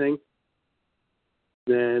everything,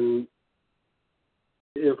 then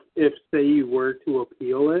if say you were to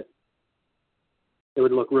appeal it, it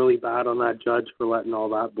would look really bad on that judge for letting all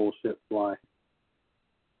that bullshit fly.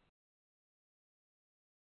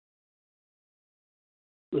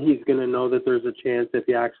 He's going to know that there's a chance if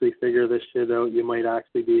you actually figure this shit out, you might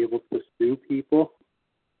actually be able to sue people.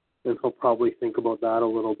 And he'll probably think about that a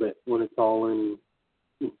little bit when it's all in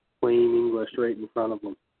plain English right in front of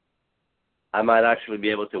him. I might actually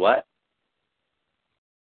be able to what?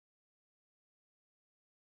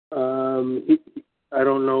 I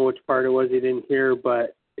don't know which part it was he didn't hear,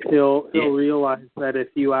 but he'll realize that if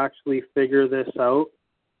you actually figure this out,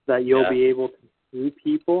 that you'll be able to sue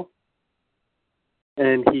people.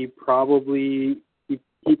 And he probably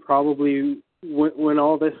when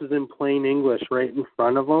all this is in plain English right in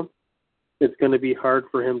front of him, it's going to be hard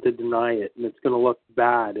for him to deny it, and it's going to look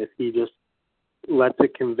bad if he just lets a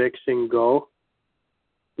conviction go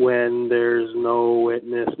when there's no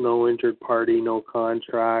witness, no injured party, no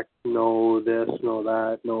contract, no this, no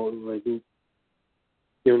that, no, like, you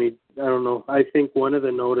need, I don't know. I think one of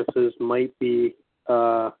the notices might be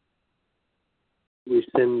rescind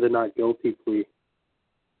the not guilty plea.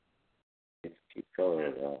 Keep filling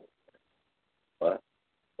it out.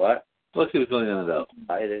 What? What's he filling it out?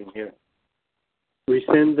 I didn't hear.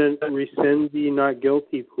 Rescind the not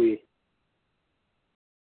guilty plea.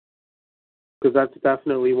 Because that's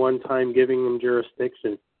definitely one time giving them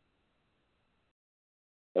jurisdiction.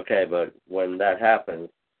 Okay, but when that happens,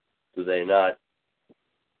 do they not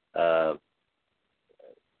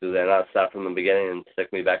start from the beginning and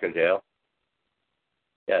stick me back in jail?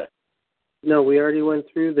 Yeah. No, we already went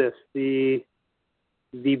through this. The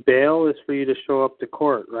bail is for you to show up to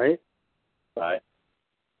court, right? Right.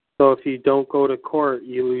 So if you don't go to court,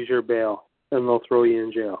 you lose your bail, and they'll throw you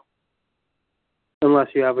in jail. Unless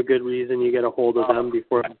you have a good reason, you get a hold of them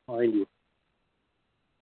before they find you.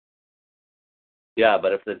 Yeah,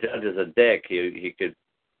 but if the judge is a dick, he could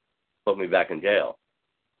put me back in jail.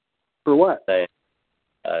 For what? Say,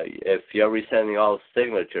 if you're resending all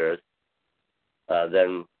signatures,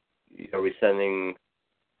 then you're rescinding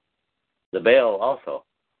the bail also.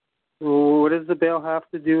 Well, what does the bail have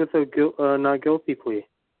to do with a not guilty plea?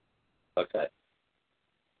 Okay.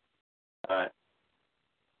 All right.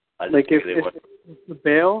 Like if the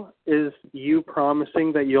bail is you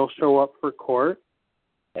promising that you'll show up for court,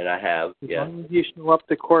 and I have, yeah. As long as you show up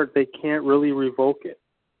to court, they can't really revoke it.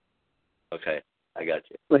 Okay, I got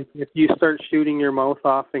you. Like if you start shooting your mouth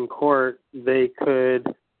off in court, they could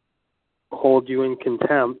hold you in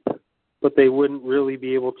contempt, but they wouldn't really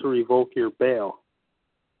be able to revoke your bail.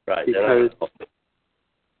 Right. Because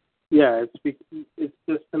it's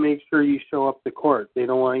just to make sure you show up to court. They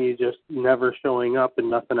don't want you just never showing up and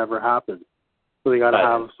nothing ever happens. So they got to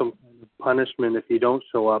have some kind of punishment if you don't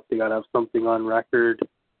show up. They got to have something on record,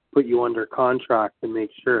 put you under contract to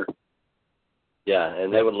make sure. Yeah,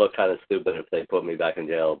 and they would look kind of stupid if they put me back in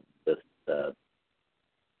jail.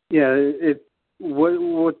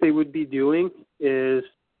 What they would be doing is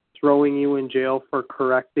throwing you in jail for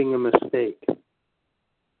correcting a mistake.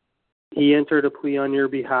 He entered a plea on your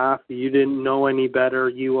behalf. You didn't know any better.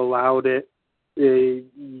 You allowed it.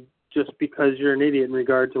 Just because you're an idiot in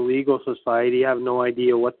regard to legal society, you have no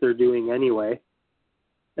idea what they're doing anyway.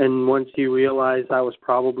 And once you realize that was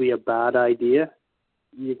probably a bad idea,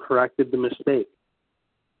 you corrected the mistake.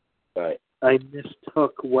 Right. I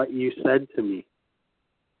mistook what you said to me.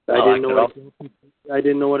 I didn't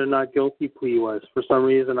know what a not guilty plea was. For some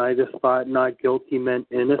reason, I just thought not guilty meant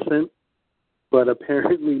innocent, but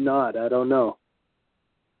apparently not. I don't know.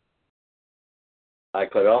 I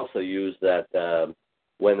could also use that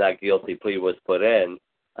when that guilty plea was put in,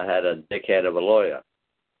 I had a dickhead of a lawyer.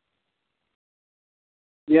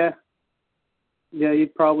 Yeah,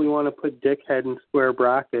 you'd probably want to put dickhead in square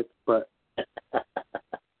brackets, but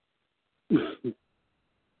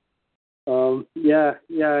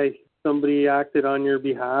somebody acted on your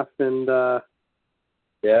behalf, and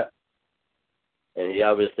and he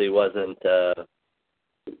obviously wasn't.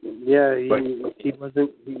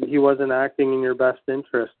 He wasn't acting in your best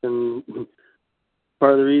interest, and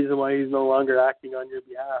part of the reason why he's no longer acting on your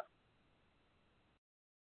behalf.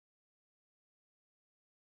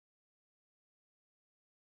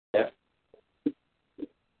 Yeah.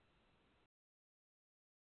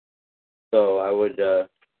 So I would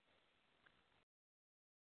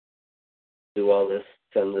do all this,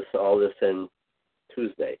 send all this in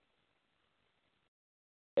Tuesday,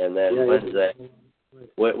 and then Wednesday,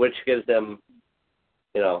 which gives them,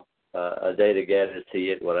 a day to get it, see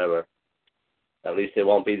it, whatever. At least it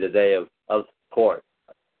won't be the day of court.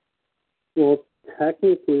 Well,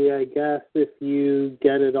 technically, I guess if you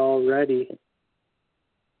get it all ready,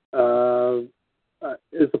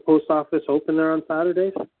 is the post office open there on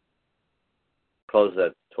Saturdays? Closed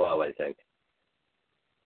at 12, I think.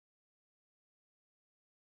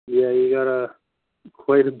 Yeah, you got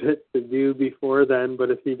quite a bit to do before then, but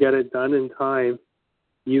if you get it done in time,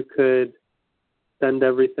 you could send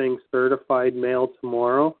everything certified mail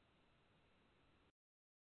tomorrow,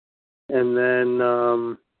 and then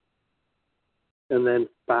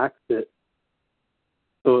fax it.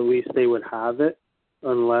 So at least they would have it,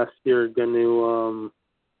 unless you're going to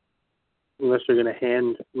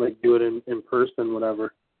do it in person,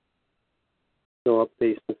 whatever. Go up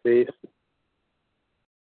face to face.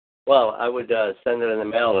 Well, I would send it in the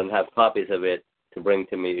mail and have copies of it to bring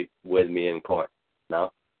with me in court.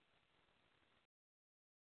 No?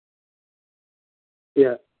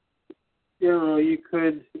 Yeah. You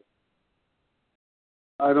could,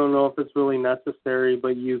 I don't know if it's really necessary,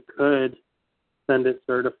 but you could send it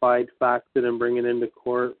certified, fax it, and bring it into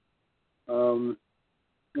court. I don't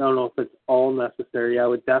know if it's all necessary. I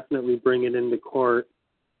would definitely bring it into court,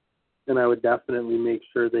 and I would definitely make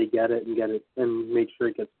sure they get it and make sure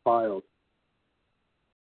it gets filed.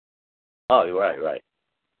 Oh, right.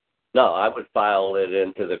 No, I would file it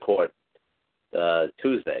into the court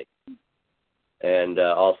Tuesday, and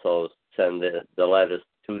also send the letters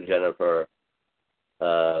to Jennifer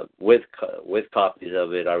with copies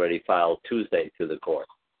of it already filed Tuesday to the court,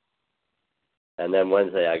 and then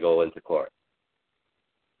Wednesday I go into court.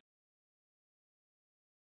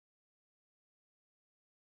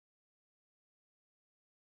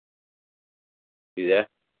 You there?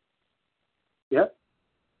 Yep.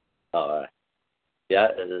 All right. Yeah,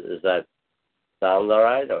 does that sound all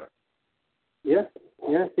right, or? Yeah,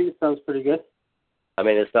 I think it sounds pretty good. I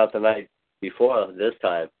mean, it's not the night before this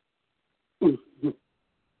time.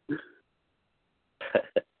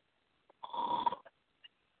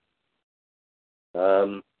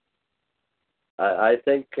 I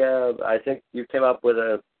think you came up with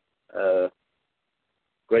a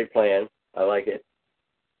great plan. I like it.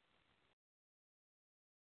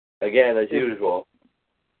 again, as usual.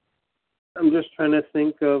 I'm just trying to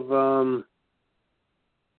think of.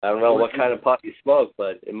 I don't know what kind of pot you smoke,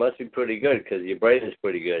 but it must be pretty good because your brain is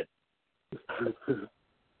pretty good.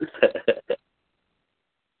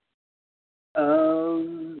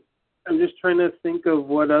 I'm just trying to think of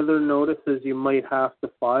what other notices you might have to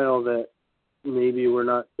file that maybe we're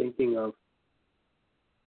not thinking of.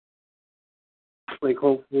 Like,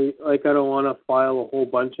 hopefully, like, I don't want to file a whole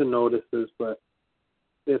bunch of notices, but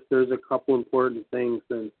if there's a couple important things,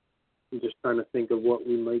 then I'm just trying to think of what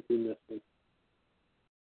we might be missing.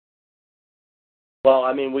 Well,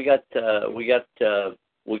 I mean, we can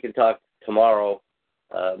talk tomorrow.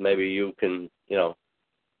 Maybe you can,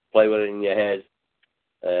 play with it in your head,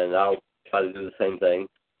 and I'll try to do the same thing,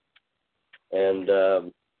 and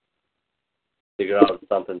figure out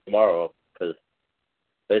something tomorrow. Because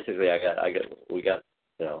basically, we got,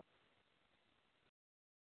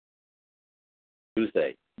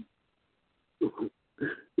 Tuesday.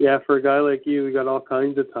 Yeah, for a guy like you, we got all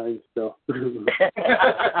kinds of time still.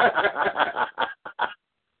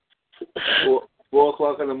 4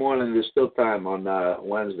 o'clock in the morning, there's still time on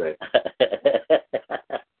Wednesday.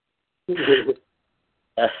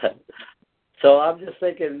 So I'm just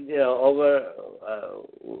thinking,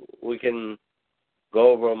 we can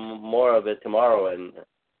go over more of it tomorrow and,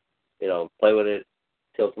 play with it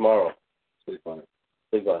till tomorrow. Sleep on it.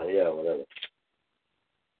 Sleep on it, yeah, whatever.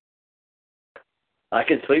 I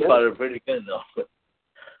can sleep on it pretty good, though.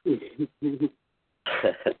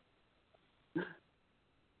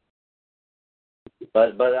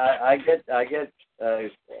 But I get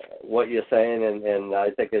what you're saying, and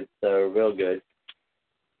I think it's real good.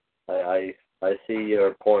 I see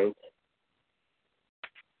your point,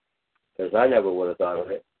 because I never would have thought of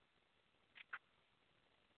it.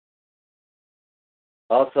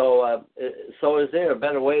 Also, so is there a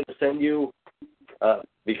better way to send you?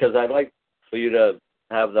 Because I'd like for you to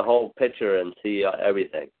have the whole picture and see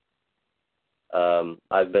everything.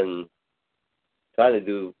 I've been trying to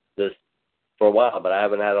do this for a while, but I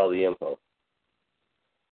haven't had all the info.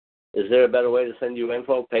 Is there a better way to send you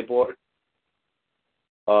info, paperwork,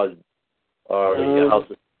 or your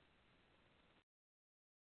house?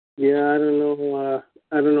 Yeah, I don't know.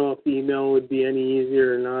 I don't know if email would be any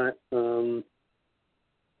easier or not.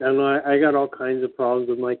 I don't know. I got all kinds of problems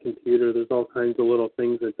with my computer. There's all kinds of little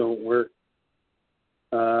things that don't work.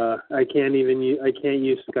 I can't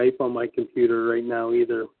use Skype on my computer right now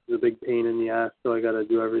either. It's a big pain in the ass, so I got to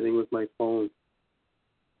do everything with my phone.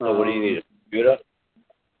 So what do you need, a computer?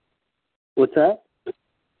 What's that?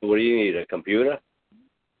 What do you need, a computer?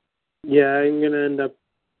 Yeah, I'm going to end up,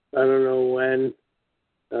 I don't know when,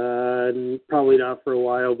 probably not for a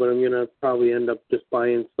while, but I'm going to probably end up just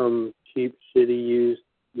buying some cheap, shitty, used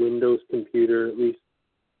Windows computer. At least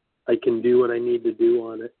I can do what I need to do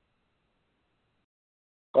on it.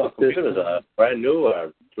 Oh, computers are brand new,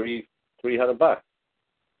 $300.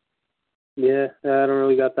 Yeah, I don't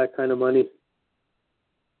really got that kind of money.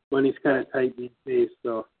 Money's kind of tight these days,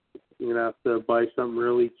 so I'm gonna have to buy something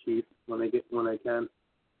really cheap when I can.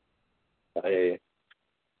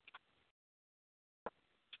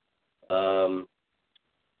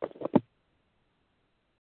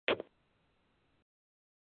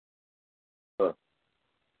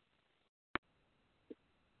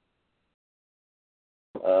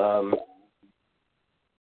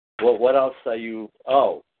 What else are you?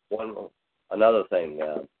 Oh, another thing.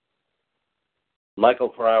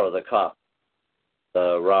 Michael Ferraro, the cop,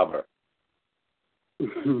 the robber. I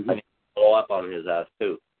need to follow up on his ass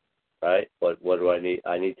too, right? What do I need?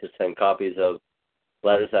 I need to send copies of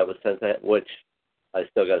letters that was sent to him, which I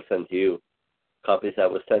still got to send to you. Copies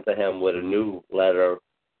that was sent to him with a new letter,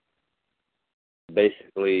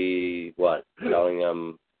 basically what? Telling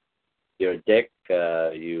him you're a dick,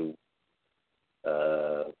 you.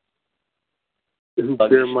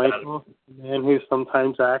 Dear Michael, the man who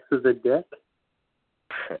sometimes acts as a dick.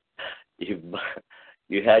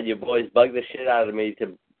 You had your boys bug the shit out of me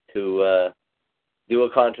to do a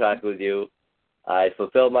contract with you. I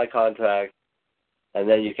fulfilled my contract, and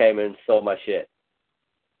then you came and stole my shit.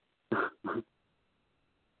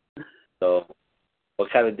 So,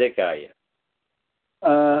 what kind of dick are you?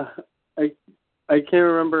 I can't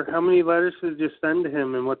remember how many letters did you send to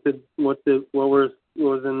him, and what was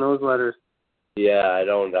in those letters. Yeah, I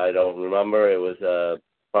don't remember. It was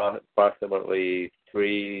approximately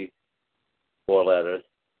 3-4 letters,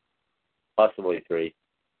 possibly 3,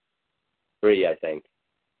 I think.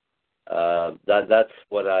 That's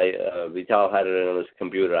what Vital had it on his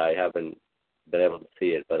computer. I haven't been able to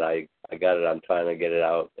see it, but I got it. I'm trying to get it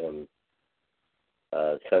out and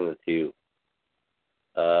send it to you.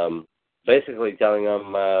 basically telling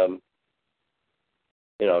them,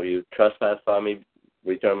 you trespassed on me,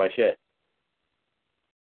 return my shit.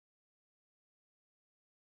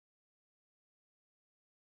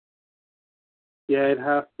 Yeah, I'd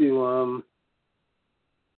have to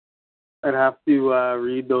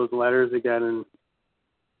read those letters again and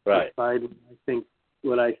decide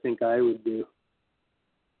what I think I would do.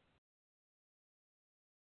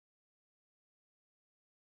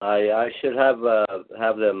 I should have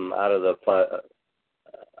them out of the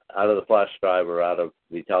flash drive or out of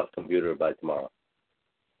Vital's computer by tomorrow,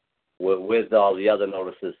 with all the other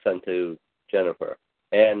notices sent to Jennifer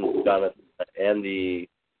and Jonathan and the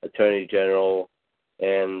Attorney General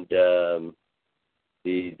and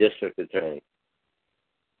the District Attorney.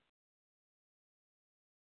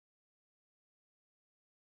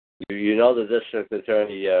 You know the District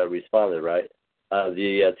Attorney responded, right?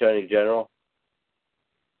 The Attorney General.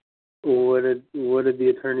 What did the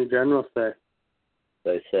Attorney General say?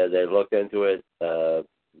 They said they looked into it.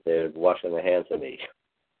 They're washing their hands of me.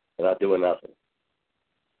 They're not doing nothing.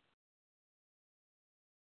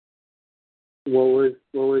 What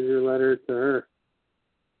was your letter to her?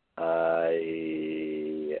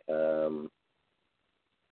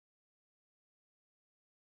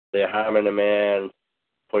 They're harming a man,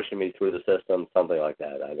 pushing me through the system, something like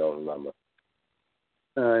that. I don't remember.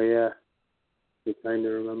 Yeah. I kind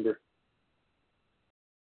of remember.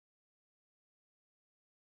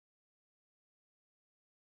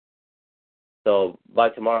 So by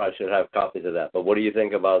tomorrow I should have copies of that. But what do you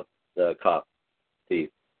think about the cop, thief,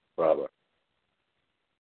 robber?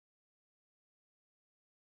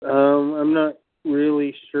 I'm not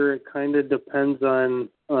really sure. It kind of depends on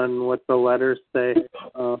what the letters say.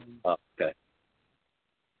 Okay.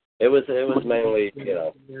 It was mainly,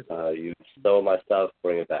 you stole my stuff,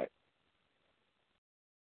 bring it back.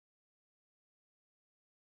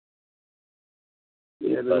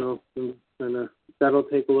 Yeah, I don't know. That'll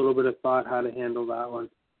take a little bit of thought how to handle that one.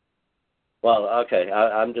 Well, okay.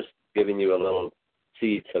 I'm just giving you a little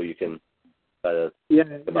seed so you can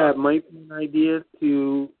it might be an idea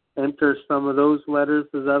to enter some of those letters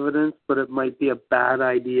as evidence, but it might be a bad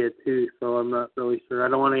idea too, so I'm not really sure. I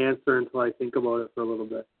don't want to answer until I think about it for a little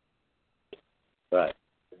bit. Right.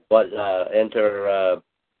 But enter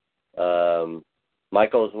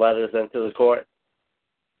Michael's letters into the court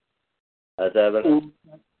as evidence?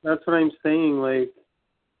 That's what I'm saying, like...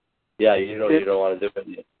 Yeah, you don't want to do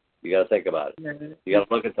it. You got to think about it. Yeah, you got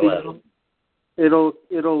to look at the letters.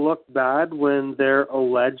 It'll look bad when their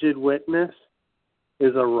alleged witness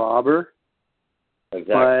is a robber.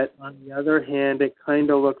 Exactly. But on the other hand, it kind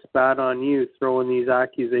of looks bad on you throwing these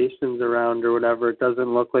accusations around or whatever. It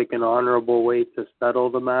doesn't look like an honorable way to settle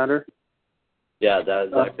the matter. Yeah,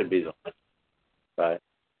 that could be the one. Right.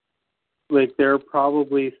 Like, they're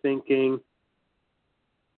probably thinking,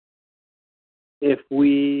 if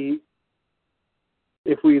we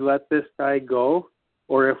let this guy go,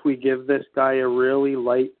 or if we give this guy a really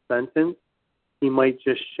light sentence, he might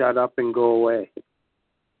just shut up and go away.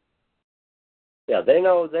 Yeah, they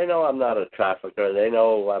know I'm not a trafficker. They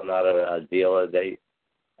know I'm not a dealer. They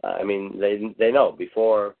know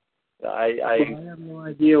before. I have no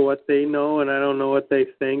idea what they know, and I don't know what they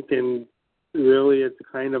think, and really it's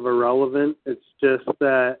kind of irrelevant. It's just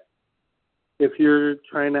that if you're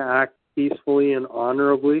trying to act peacefully and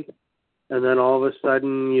honorably, and then all of a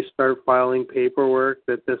sudden you start filing paperwork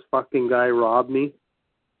that this fucking guy robbed me,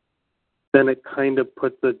 then it kind of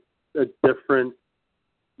puts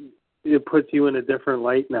it puts you in a different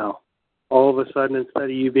light now. All of a sudden, instead of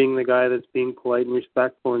you being the guy that's being polite and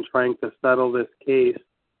respectful and trying to settle this case,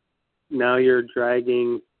 now you're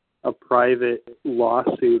dragging a private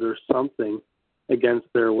lawsuit or something against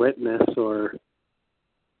their witness, or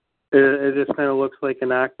it just kind of looks like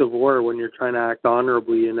an act of war when you're trying to act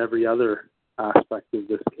honorably in every other aspect of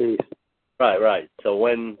this case. Right. So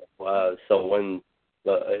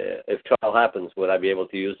if trial happens, would I be able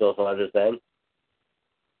to use those letters then?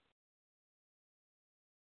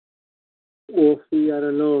 We'll see. I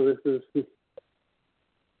don't know.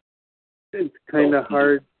 It's kind of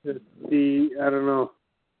hard to see. I don't know.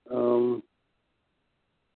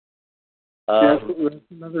 That's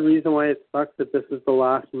another reason why it sucks that this is the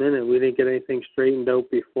last minute. We didn't get anything straightened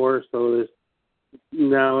out before, so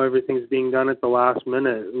now everything's being done at the last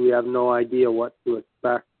minute. We have no idea what to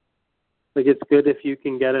expect. Like, it's good if you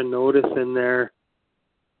can get a notice in there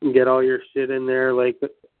and get all your shit in there like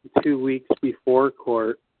 2 weeks before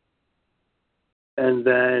court, and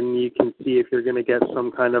then you can see if you're going to get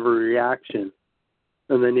some kind of a reaction.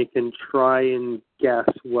 And then you can try and guess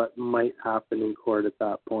what might happen in court at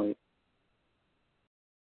that point.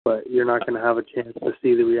 but you're not going to have a chance to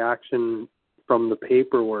see the reaction from the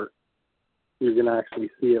paperwork. You're going to actually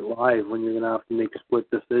see it live when you're going to have to make split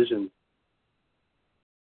decisions.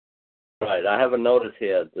 Right. I have a notice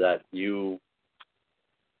here that you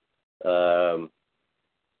that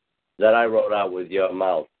I wrote out with your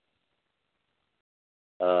mouth.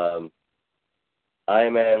 I,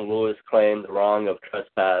 man, Lewis, claim the wrong of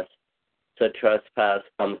trespass. Said trespass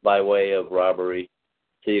comes by way of robbery.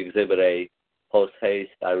 See Exhibit A. Post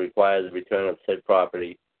haste, I require the return of said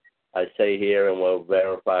property. I say here and will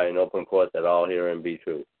verify in open court that all herein be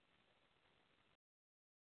true.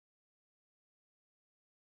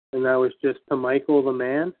 And that was just to Michael the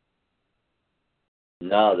man?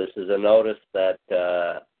 No, this is a notice that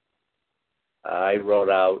I wrote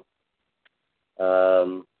out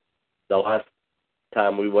the last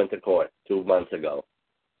time we went to court 2 months ago.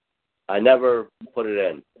 I never put it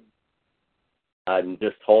in. I'm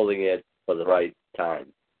just holding it for the right time.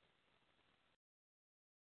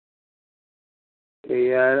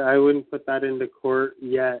 Yeah, I wouldn't put that into court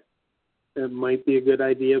yet. It might be a good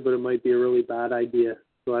idea, but it might be a really bad idea.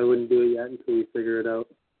 So I wouldn't do it yet until we figure it out.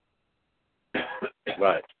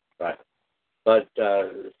 Right. But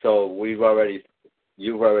so you've already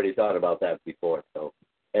thought about that before, so,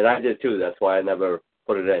 and I did too. That's why I never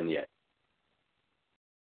put it in yet,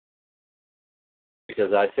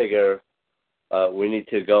 because I figure we need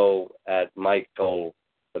to go at Michael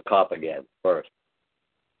the cop again first,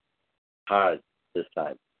 hard this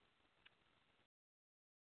time.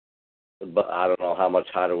 But I don't know how much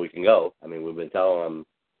harder we can go. I mean, we've been telling him,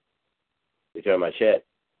 return my shit.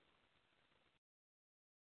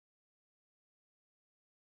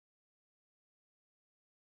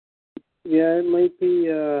 Yeah, it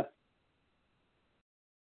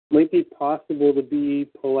might be possible to be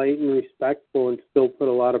polite and respectful and still put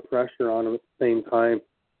a lot of pressure on him at the same time.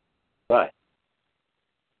 Right.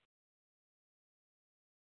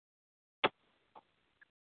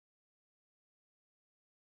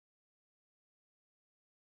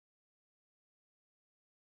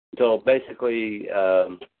 So basically,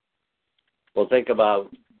 we'll think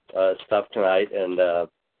about stuff tonight, and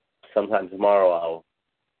sometime tomorrow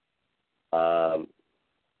I'll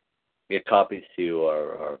get copies to you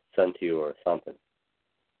or sent to you or something.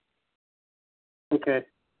 Okay.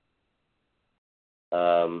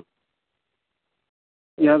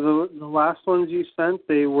 Yeah, the last ones you sent,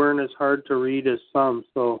 they weren't as hard to read as some,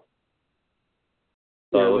 so...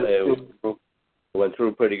 So it went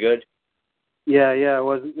through pretty good? Yeah, it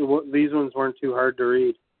wasn't. These ones weren't too hard to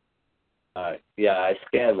read. All right. Yeah, I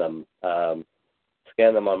scanned them.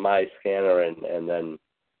 Scanned them on my scanner and then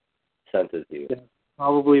sent it to you. Yeah,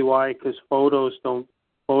 probably why, because photos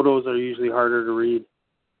are usually harder to read.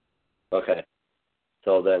 Okay.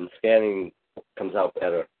 So then scanning comes out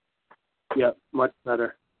better. Yeah, much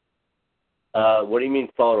better. What do you mean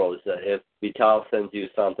photos? If Vital sends you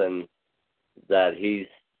something that he's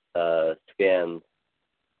scanned,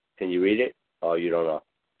 can you read it? Or you don't know?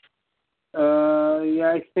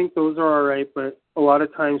 Yeah, I think those are all right, but a lot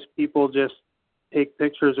of times people just take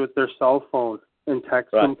pictures with their cell phone and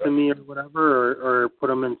text them to me or whatever, or put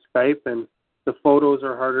them in Skype, and the photos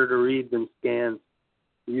are harder to read than scans,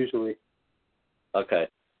 usually. Okay.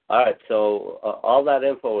 All right, so all that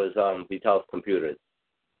info is on Vital's computer.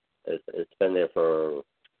 It's been there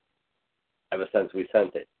ever since we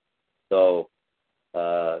sent it. So,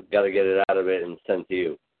 got to get it out of it and sent to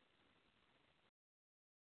you.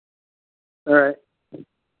 All right.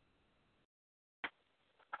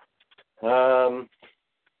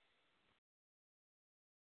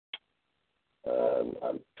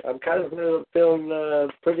 I'm kind of feeling a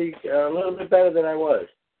little bit better than I was.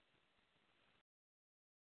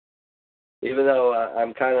 Even though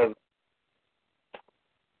I'm kind of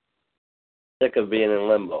sick of being in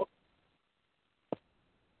limbo.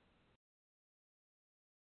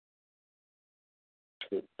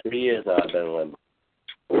 For 3 years now I've been in limbo.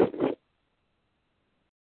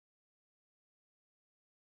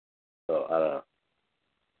 So, I don't know.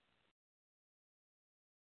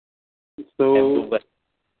 So,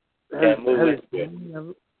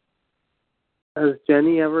 has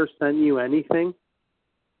Jenny ever sent you anything?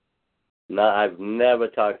 No, I've never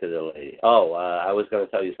talked to the lady. Oh, I was going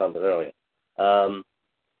to tell you something earlier.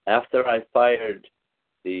 After I fired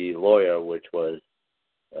the lawyer, which was,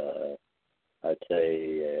 I'd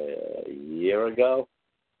say, a year ago,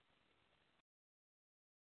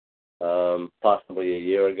 possibly a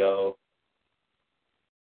year ago,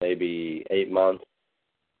 maybe 8 months.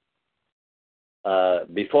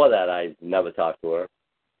 Before that, I never talked to her.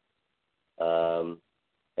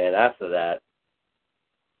 And after that,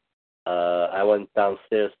 I went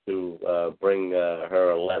downstairs to bring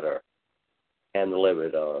her a letter, hand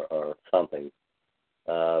delivered or something.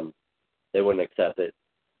 They wouldn't accept it.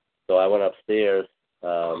 So I went upstairs.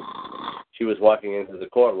 She was walking into the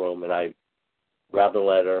courtroom, and I grabbed the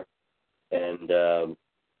letter and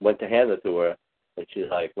went to hand it to her. And she's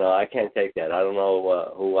like, "No, I can't take that. I don't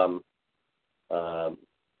know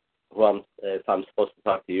if I'm supposed to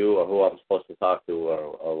talk to you or who I'm supposed to talk to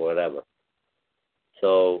or whatever."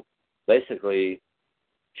 So basically,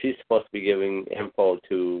 she's supposed to be giving info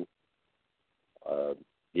to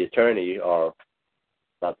the attorney, or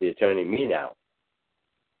not the attorney, me now,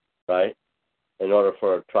 right? In order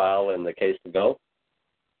for a trial and the case to go.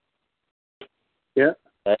 Yeah.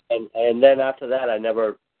 And then after that, I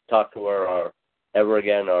never talked to her or ever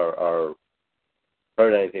again or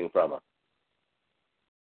heard anything from her.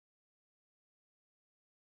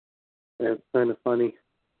 That's kind of funny.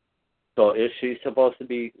 So is she supposed to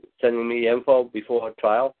be sending me info before a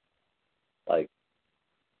trial? Like,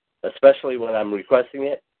 especially when I'm requesting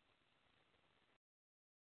it?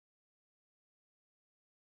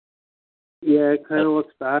 Yeah, it kind of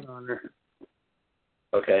looks bad on her.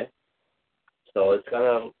 Okay. So it's going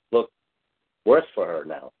to look worse for her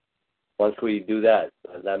now once we do that.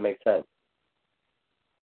 That makes sense.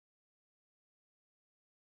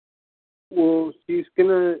 Well, she's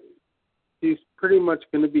pretty much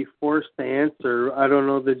going to be forced to answer. I don't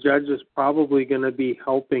know, the judge is probably going to be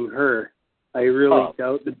helping her. I really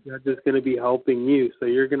doubt the judge is going to be helping you, so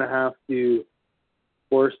you're going to have to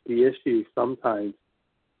force the issue sometimes.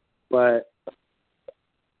 But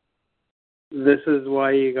this is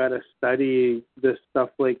why you got to study this stuff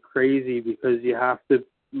like crazy, because you have to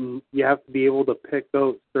be able to pick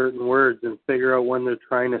out certain words and figure out when they're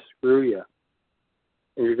trying to screw you.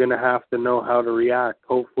 And you're going to have to know how to react.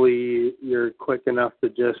 Hopefully you're quick enough to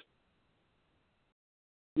just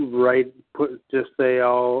say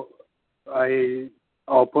I'll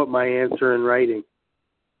put my answer in writing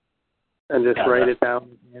and just write it down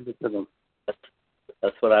and hand it to them.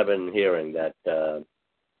 That's what I've been hearing, that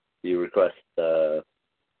you request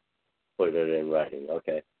put it in writing.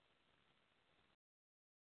 Okay.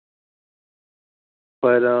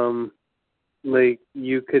 But like,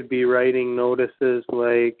 you could be writing notices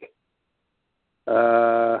like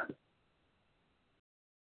I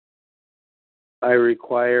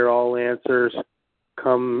require all answers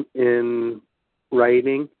come in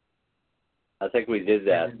writing. I think we did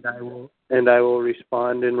that. And I will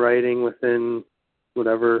respond in writing within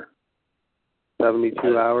whatever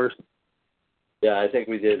 72 hours. Yeah, I think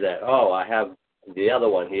we did that. Oh, I have the other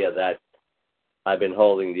one here that I've been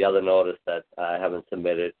holding, the other notice that I haven't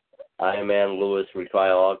submitted. I, Ann Lewis,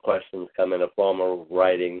 require all questions come in a form of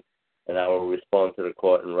writing, and I will respond to the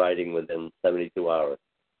court in writing within 72 hours.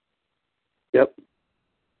 Yep.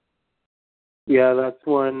 Yeah, that's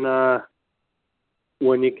one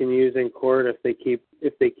you can use in court if they keep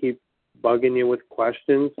bugging you with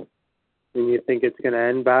questions and you think it's going to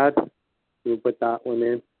end bad. You put that one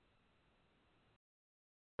in.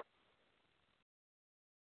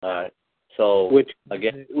 All right. So which kind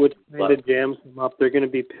of jams them up. They're going to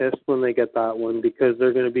be pissed when they get that one, because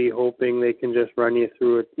they're going to be hoping they can just run you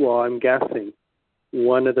through it. Well, I'm guessing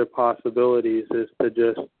one of the possibilities is to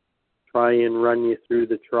just try and run you through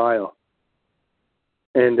the trial.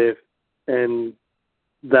 And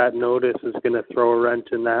that notice is going to throw a wrench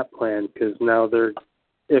in that plan, because now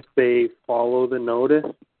if they follow the notice,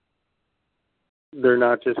 they're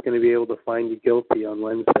not just going to be able to find you guilty on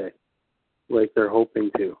Wednesday like they're hoping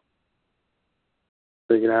to.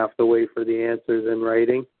 They're going to have to wait for the answers in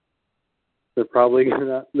writing. They're probably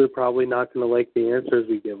not going to like the answers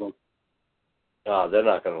we give them. No, they're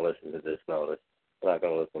not going to listen to this notice. They're not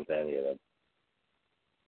going to listen to any of them.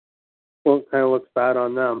 Well, it kind of looks bad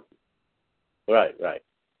on them. Right. But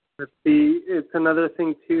it's another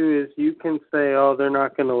thing, too, is you can say, oh, they're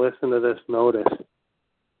not going to listen to this notice.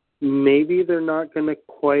 Maybe they're not going to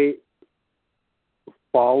quite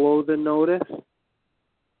follow the notice,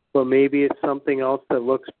 but maybe it's something else that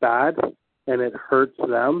looks bad and it hurts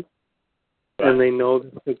them, right. And they know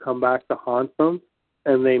this could come back to haunt them,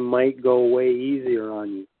 and they might go way easier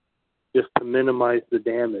on you just to minimize the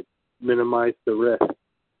damage, minimize the risk.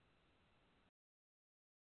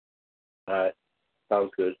 All right.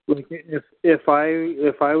 Sounds good. Like if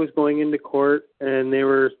I was going into court and they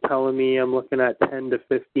were telling me I'm looking at 10 to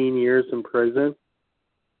 15 years in prison,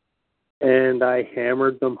 and I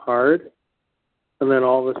hammered them hard, and then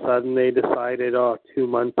all of a sudden they decided, 2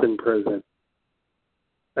 months in prison,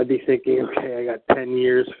 I'd be thinking, okay, I got 10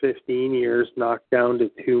 years, 15 years knocked down to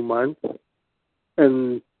 2 months,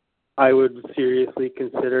 and I would seriously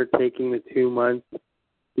consider taking the 2 months,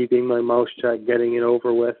 keeping my mouth shut, getting it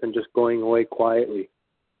over with, and just going away quietly.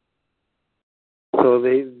 So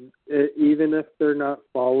even if they're not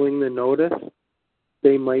following the notice,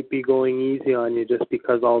 they might be going easy on you just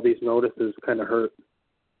because all these notices kind of hurt.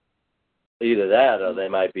 Either that, or they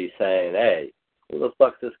might be saying, hey, who the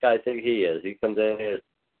fuck does this guy think he is? He comes in here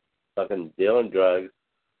fucking dealing drugs,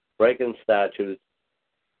 breaking statutes.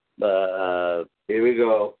 Here we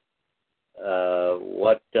go.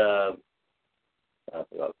 I forgot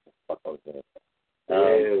what the fuck I was going to say.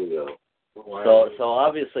 There we go. So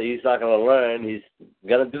obviously he's not going to learn. He's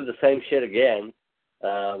going to do the same shit again.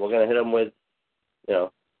 We're going to hit him with, the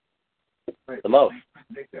most. I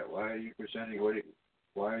think that. Why are you presenting?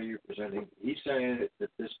 He's saying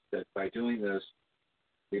that by doing this,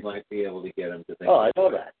 we might be able to get him to think. Oh, I know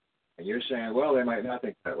that. And you're saying, well, they might not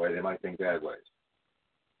think that way. They might think bad ways.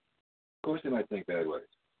 Of course, they might think bad ways.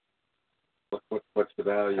 What's the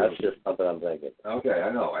value? That's just something I'm thinking. Okay,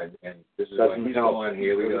 I know. And this is what he's going.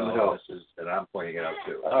 Here we go. And I'm pointing it out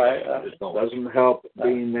too. All right. Doesn't help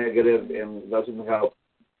being negative, and doesn't help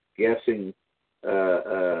guessing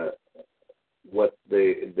what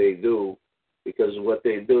they do, because what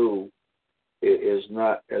they do is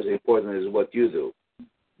not as important as what you do.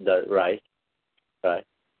 Right.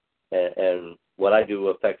 And what I do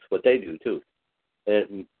affects what they do too,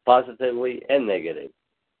 and positively and negative.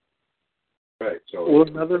 Right. So, well,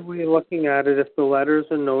 another way of looking at it, if the letters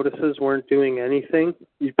and notices weren't doing anything,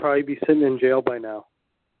 you'd probably be sitting in jail by now.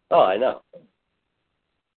 Oh, I know.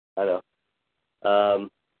 The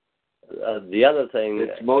other thing,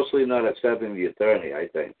 it's mostly not accepting the attorney, I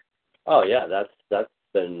think. Oh yeah, that's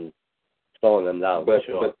been slowing them down. But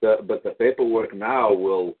sure. but the paperwork now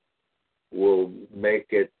will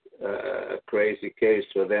make it a crazy case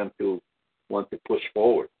for them to want to push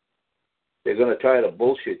forward. They're going to try to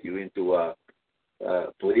bullshit you into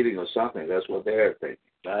pleading or something. That's what they're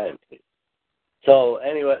thinking. So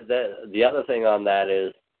anyway, the other thing on that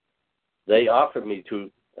is they offered me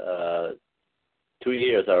 2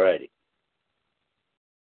 years already.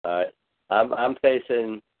 All right, I'm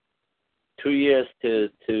facing 2 years to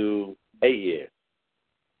 8 years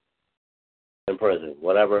in prison,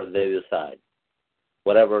 whatever they decide,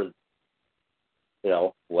 whatever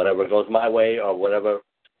goes my way or whatever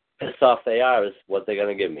pissed off they are is what they're going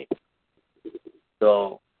to give me.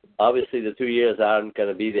 So obviously the 2 years aren't going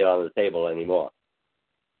to be there on the table anymore.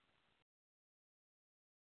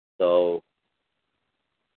 So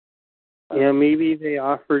yeah, maybe they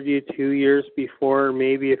offered you 2 years before.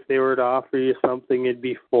 Maybe if they were to offer you something, it'd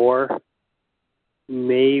be 4.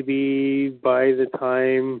 Maybe by the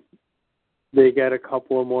time they get a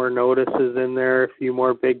couple of more notices in there, a few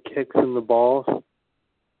more big kicks in the balls,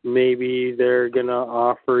 maybe they're going to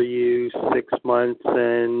offer you 6 months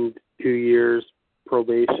and 2 years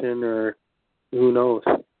probation, or who knows.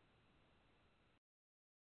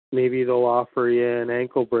 Maybe they'll offer you an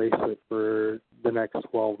ankle bracelet for the next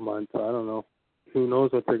 12 months. I don't know. Who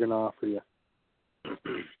knows what they're going to offer you.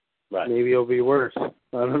 Right. Maybe it'll be worse. I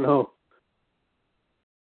don't know.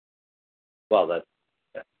 Well, that's...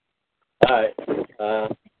 Yeah. All right.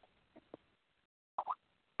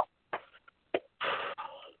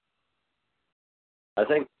 I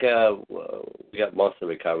think we got most of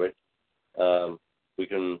it covered. We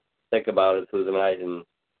can think about it through the night and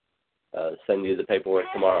send you the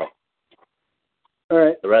paperwork tomorrow. All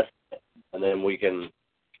right. The rest, and then we can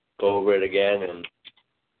go over it again,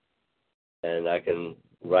 and I can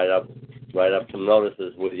write up some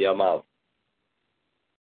notices with your mouth.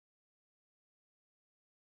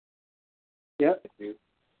 Yeah.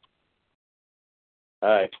 All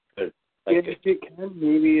right. Good. If you can,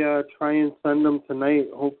 maybe try and send them tonight.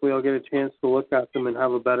 Hopefully I'll get a chance to look at them and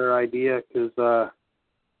have a better idea, because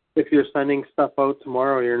if you're sending stuff out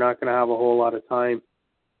tomorrow, you're not going to have a whole lot of time.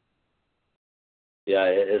 Yeah,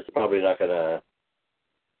 it's probably not going to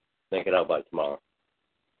make it out by tomorrow.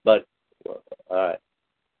 But, all right.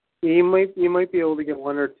 You might be able to get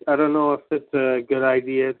one or two. I don't know if it's a good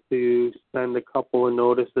idea to send a couple of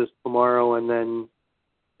notices tomorrow and then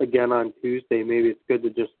again on Tuesday. Maybe it's good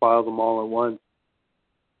to just file them all at once.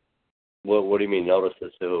 What do you mean,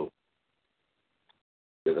 notices to who?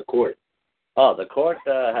 To the court. Oh, the court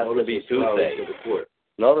has to be Tuesday. To the court.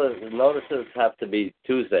 Notices have to be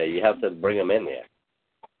Tuesday. You have to bring them in there.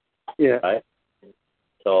 Yeah. Right?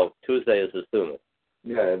 So Tuesday is the soonest.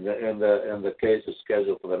 Yeah, and the case is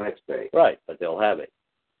scheduled for the next day. Right, but they'll have it.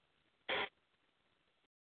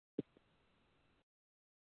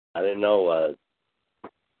 I didn't know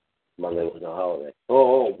Monday was a holiday.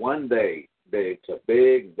 Oh, one day. It's a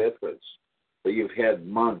big difference. So you've had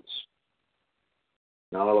months.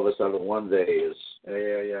 Now all of a sudden one day is...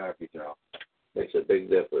 Yeah, Peter. Makes a big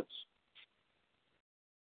difference.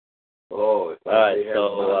 Oh, all right.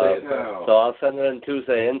 So I'll send it in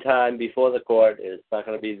Tuesday in time before the court. It's not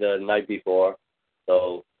going to be the night before.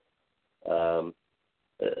 So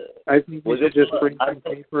I think you should just bring some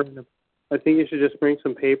paper and I think you should just bring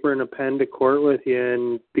some paper and a pen to court with you,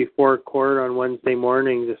 and before court on Wednesday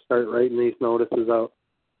morning, just start writing these notices out.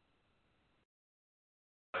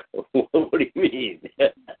 What do you mean?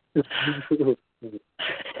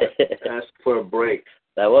 Ask for a break.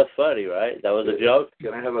 That was funny, right? That was a joke?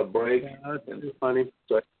 Can I have a break? Yeah, that's funny.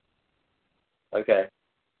 Okay.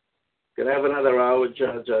 Can I have another hour,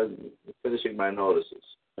 Judge? I'm finishing my notices.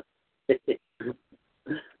 I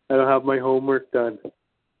don't have my homework done.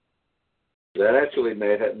 That actually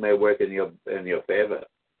may work in your favor,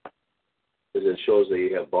 because it shows that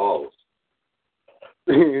you have balls.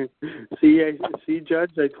 See,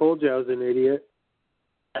 Judge, I told you I was an idiot.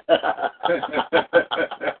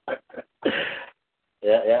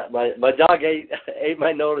 Yeah. My dog ate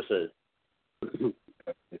my notices.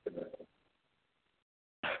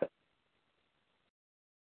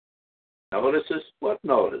 Notices? What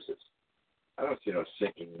notices? I don't see no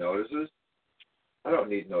sinking notices. I don't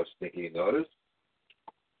need no stinking notice.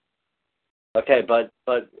 Okay, but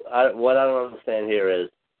what I don't understand here is,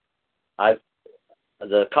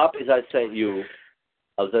 the copies I sent you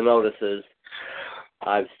of the notices,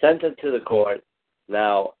 I've sent it to the court.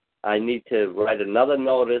 Now I need to write another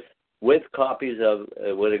notice with copies of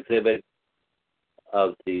with exhibit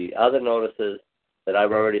of the other notices that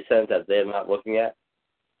I've already sent that they're not looking at.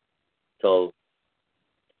 So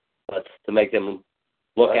that's to make them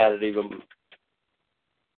look at it even.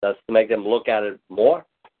 That's to make them look at it more,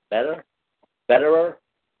 betterer.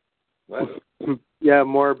 What? Yeah,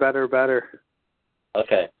 more, better.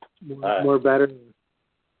 Okay. More better.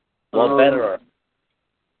 More betterer.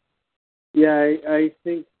 Yeah, I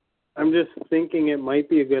think I'm just thinking it might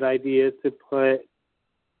be a good idea to put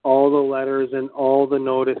all the letters and all the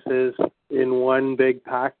notices in one big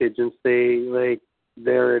package and say, like,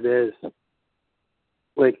 there it is.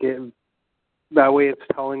 Like, that way it's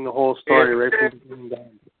telling the whole story right from the beginning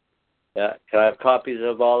down. Yeah. Can I have copies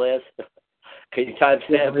of all this? Can you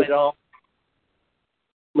timestamp it all?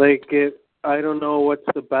 Like, I don't know what's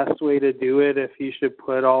the best way to do it, if you should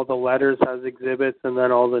put all the letters as exhibits and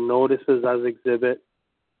then all the notices as exhibit,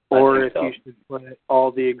 or if you should put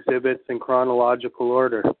all the exhibits in chronological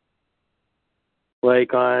order.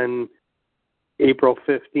 Like on April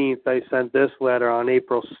 15th, I sent this letter. On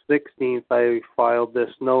April 16th, I filed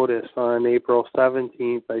this notice. On April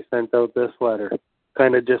 17th, I sent out this letter.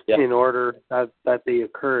 Kind of just in order that they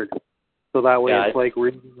occurred. So that way it's like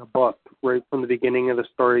reading a book, right from the beginning of the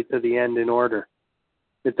story to the end in order.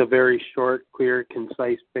 It's a very short, clear,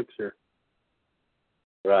 concise picture.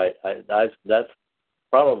 Right. That's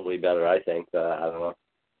probably better, I think. I don't know.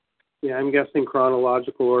 Yeah, I'm guessing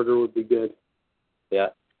chronological order would be good. Yeah.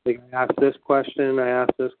 Like, I asked this question, I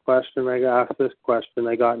asked this question, I asked this question,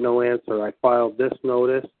 I got no answer. I filed this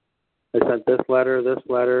notice. I sent this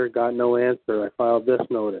letter, got no answer. I filed this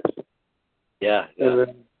notice. Yeah. And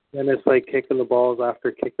then it's like kicking the balls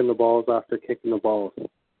after kicking the balls after kicking the balls. And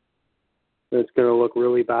it's going to look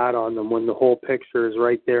really bad on them when the whole picture is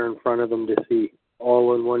right there in front of them to see,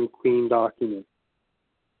 all in one clean document.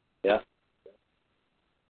 Yeah.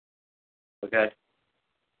 Okay.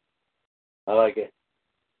 I like it.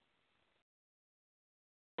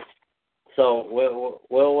 So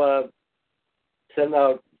we'll send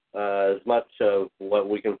out as much of what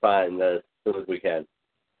we can find as soon as we can,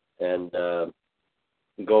 and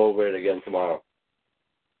go over it again tomorrow.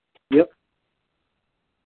 Yep.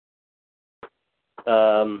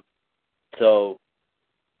 So,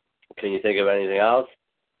 can you think of anything else?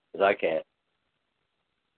 Because I can't.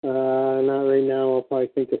 Not right now. I'll probably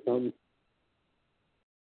think of something.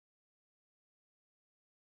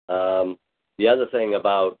 The other thing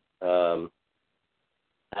about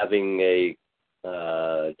having a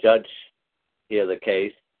judge hear the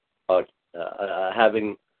case, or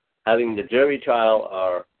having the jury trial,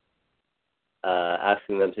 or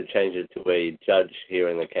asking them to change it to a judge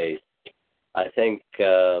hearing the case. I think,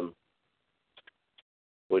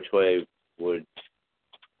 which way would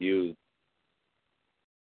you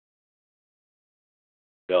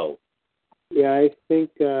go? Yeah, I think...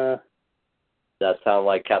 Does that sound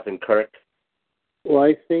like Captain Kirk? Well,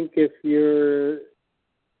 I think if you're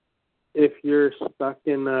stuck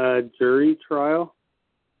in a jury trial,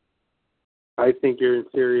 I think you're in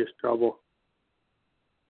serious trouble.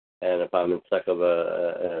 And if I'm stuck of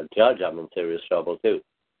a judge, I'm in serious trouble too.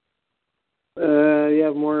 You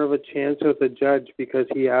have more of a chance with the judge because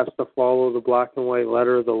he has to follow the black and white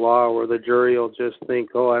letter of the law, where the jury will just think,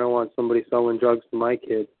 oh, I don't want somebody selling drugs to my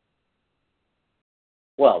kid.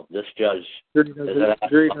 Well, this judge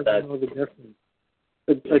jury doesn't know the difference.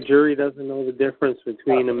 A jury doesn't know the difference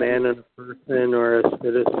between a man and a person or a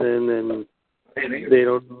citizen, and they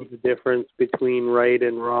don't know the difference between right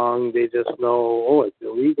and wrong. They just know, oh, it's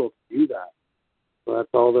illegal to do that. So that's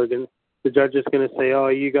all they're going to... The judge is going to say, oh,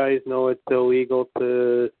 you guys know it's illegal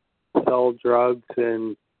to sell drugs,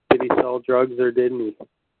 and did he sell drugs or didn't he?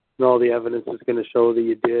 And all the evidence is going to show that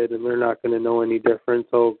you did, and they're not going to know any difference.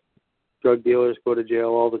 So drug dealers go to jail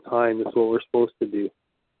all the time. That's what we're supposed to do.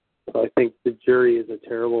 So I think the jury is a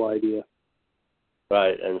terrible idea.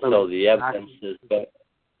 Right, and so the evidence is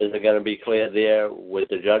it going to be clear there with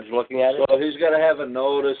the judge looking at it? So he's going to have a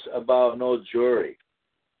notice about no jury,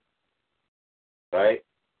 right?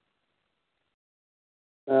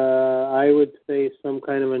 I would say some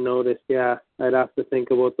kind of a notice, yeah. I'd have to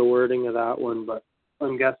think about the wording of that one, but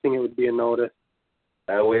I'm guessing it would be a notice.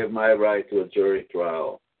 I waive my right to a jury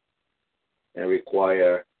trial and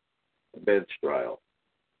require a bench trial.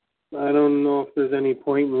 I don't know if there's any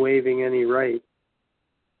point in waiving any right.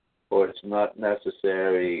 Or it's not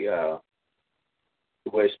necessary to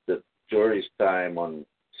waste the jury's time on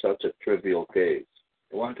such a trivial case.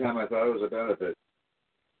 One time I thought it was a benefit.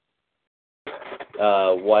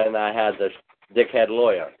 When I had this dickhead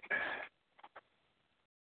lawyer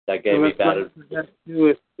that gave me bad advice.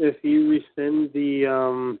 If you rescind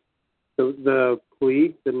the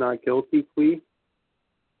plea, the not guilty plea,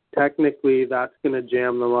 technically that's going to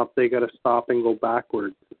jam them up. They got to stop and go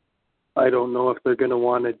backwards. I don't know if they're going to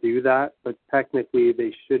want to do that, but technically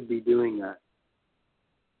they should be doing that.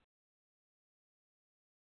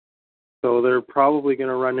 So they're probably going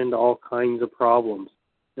to run into all kinds of problems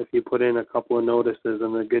if you put in a couple of notices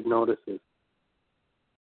and they're good notices.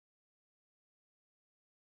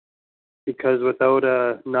 Because without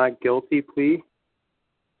a not guilty plea,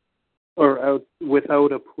 or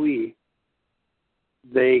without a plea,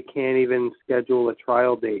 they can't even schedule a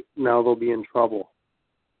trial date. Now they'll be in trouble.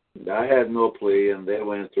 I had no plea, and they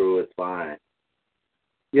went through it fine.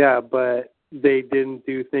 Yeah, but they didn't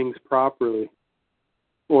do things properly.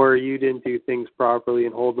 Or you didn't do things properly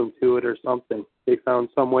and hold them to it or something. They found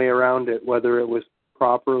some way around it, whether it was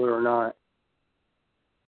proper or not.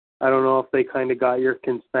 I don't know if they kind of got your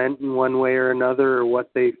consent in one way or another or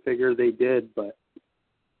what they figure they did, but...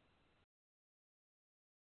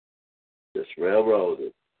 Just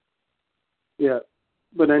railroaded. Yeah,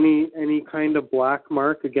 but any kind of black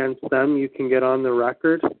mark against them you can get on the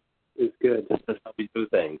record is good. That's how we do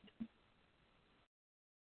things.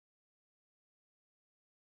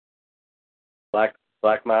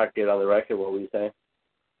 Black mark, get on the record. What were you saying?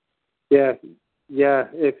 Yeah.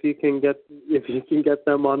 If you can get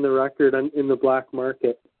them on the record in the black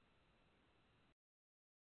market.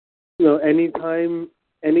 You know, anytime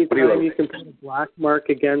you can put a black mark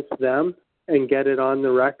against them and get it on the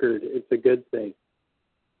record, it's a good thing.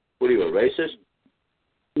 What are you, a racist?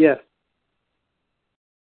 Yes.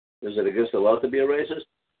 Is it against the law to be a racist?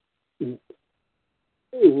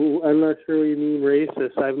 I'm not sure what you mean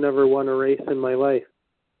racist. I've never won a race in my life.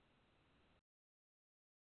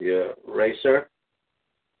 Yeah, racer?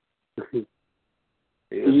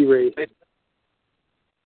 E-race.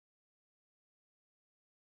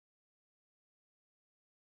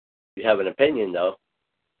 You have an opinion, though.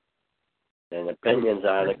 And opinions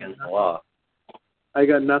aren't against the law. I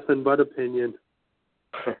got nothing but opinion.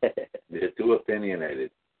 You're too opinionated.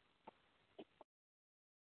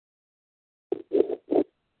 All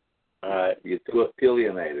right. You're too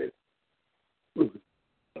opinionated.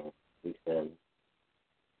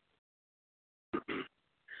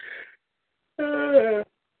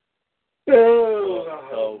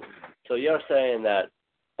 So you're saying that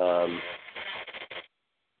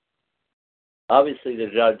obviously the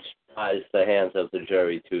judge ties the hands of the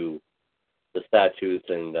jury to the statutes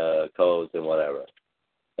and codes and whatever,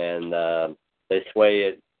 and they sway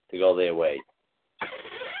it to go their way.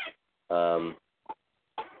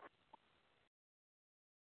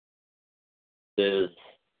 You're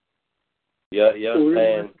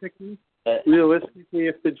saying realistically,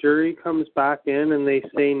 if the jury comes back in and they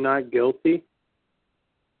say not guilty,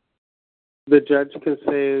 the judge can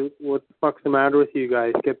say, what the fuck's the matter with you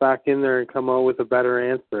guys? Get back in there and come out with a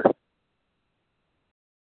better answer.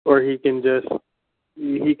 Or he can do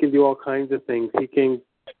all kinds of things. He can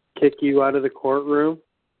kick you out of the courtroom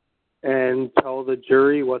and tell the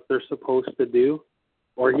jury what they're supposed to do.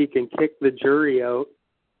 Or he can kick the jury out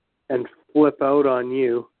and flip out on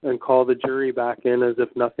you and call the jury back in as if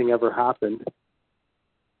nothing ever happened.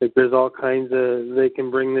 Like, there's all kinds of, they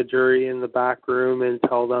can bring the jury in the back room and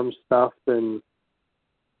tell them stuff, and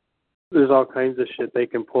there's all kinds of shit they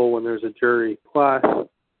can pull when there's a jury. Plus,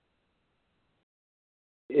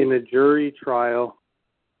 in a jury trial,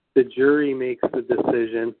 the jury makes the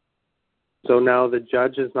decision. So now the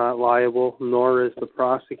judge is not liable, nor is the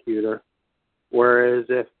prosecutor. Whereas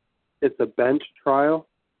if it's a bench trial,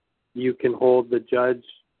 you can hold the judge,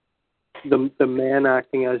 the man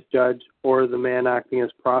acting as judge or the man acting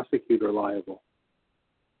as prosecutor liable.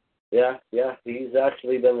 Yeah, he's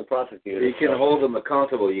actually been the prosecutor. You can hold them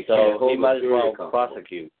accountable. You can't hold he might as well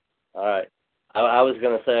prosecute. All right. I was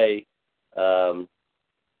going to say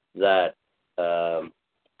that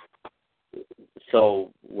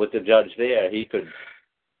so with the judge there, he could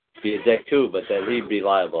be a dick too, but then he'd be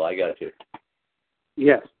liable. I got you.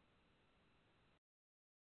 Yes.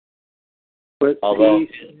 But although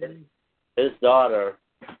his daughter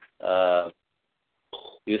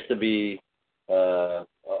used to be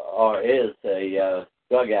or is a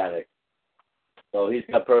drug addict, so he's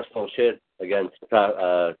got personal shit against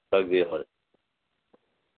drug dealers.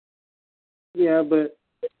 Yeah, but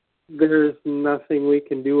there's nothing we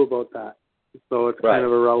can do about that, so it's kind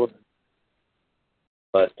of irrelevant.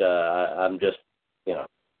 But I'm just,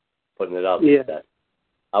 putting it out there. That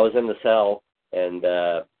I was in the cell and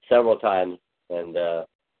several times, and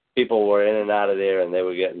people were in and out of there, and they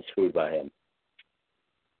were getting screwed by him.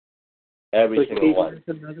 Every single one.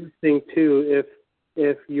 There's another thing too.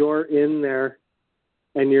 If you're in there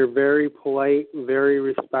and you're very polite, very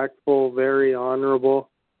respectful, very honorable,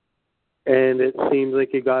 and it seems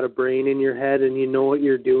like you got a brain in your head and you know what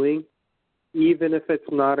you're doing, even if it's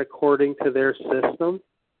not according to their system,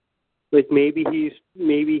 like maybe he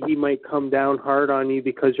might come down hard on you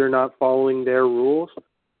because you're not following their rules,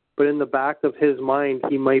 but in the back of his mind,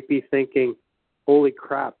 he might be thinking, holy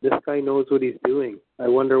crap, this guy knows what he's doing. I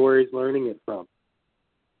wonder where he's learning it from.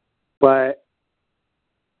 But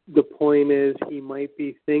the point is, he might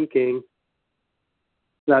be thinking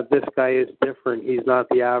that this guy is different. He's not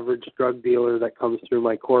the average drug dealer that comes through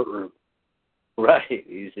my courtroom. Right.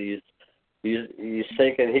 He's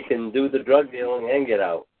thinking he can do the drug dealing and get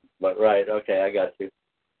out. But right, okay, I got you.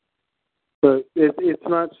 But it's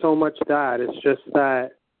not so much that. It's just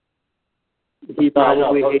that he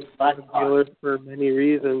probably hates drug dealers for many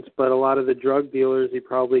reasons, but a lot of the drug dealers he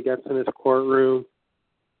probably gets in his courtroom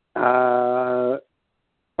are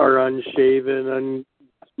unshaven and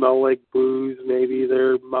smell like booze. Maybe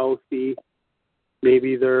they're mouthy.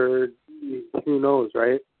 Maybe they're, who knows,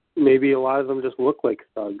 right? Maybe a lot of them just look like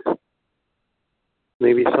thugs.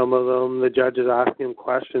 Maybe some of them, the judge is asking them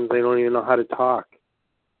questions, they don't even know how to talk.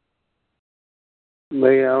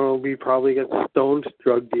 Maybe, I don't know, we probably get stoned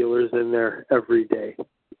drug dealers in there every day.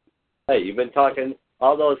 Hey, you've been talking,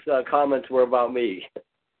 all those comments were about me.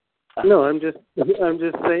 No, I'm just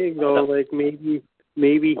saying though, like maybe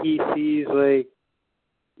he sees, like,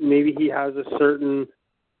 maybe he has a certain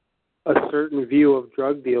view of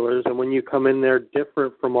drug dealers, and when you come in there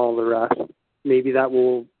different from all the rest, maybe that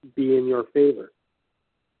will be in your favor.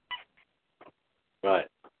 Right.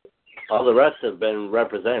 All the rest have been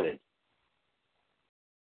represented.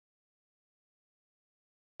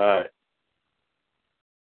 All right.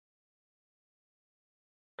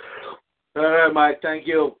 All right, Mike. Thank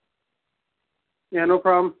you. Yeah, no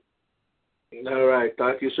problem. All right.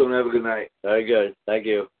 Talk to you soon. Have a good night. Very good. Thank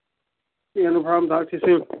you. Yeah, no problem. Talk to you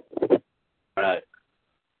soon. All right.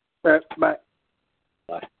 All right. Bye.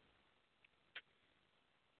 Bye.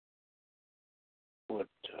 What?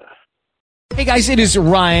 Hey guys, it is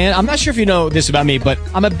Ryan. I'm not sure if you know this about me, but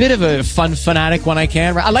I'm a bit of a fun fanatic when I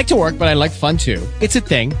can. I like to work, but I like fun too. It's a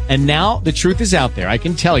thing. And now the truth is out there. I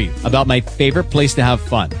can tell you about my favorite place to have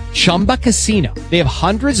fun. Chumba Casino. They have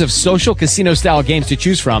hundreds of social casino style games to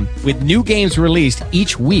choose from with new games released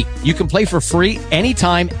each week. You can play for free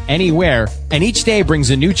anytime, anywhere. And each day brings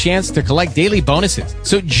a new chance to collect daily bonuses.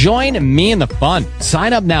 So join me in the fun.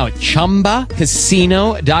 Sign up now at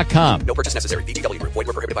ChumbaCasino.com. No purchase necessary. VGW Group. Void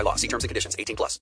where prohibited by law. See terms and conditions. 18+.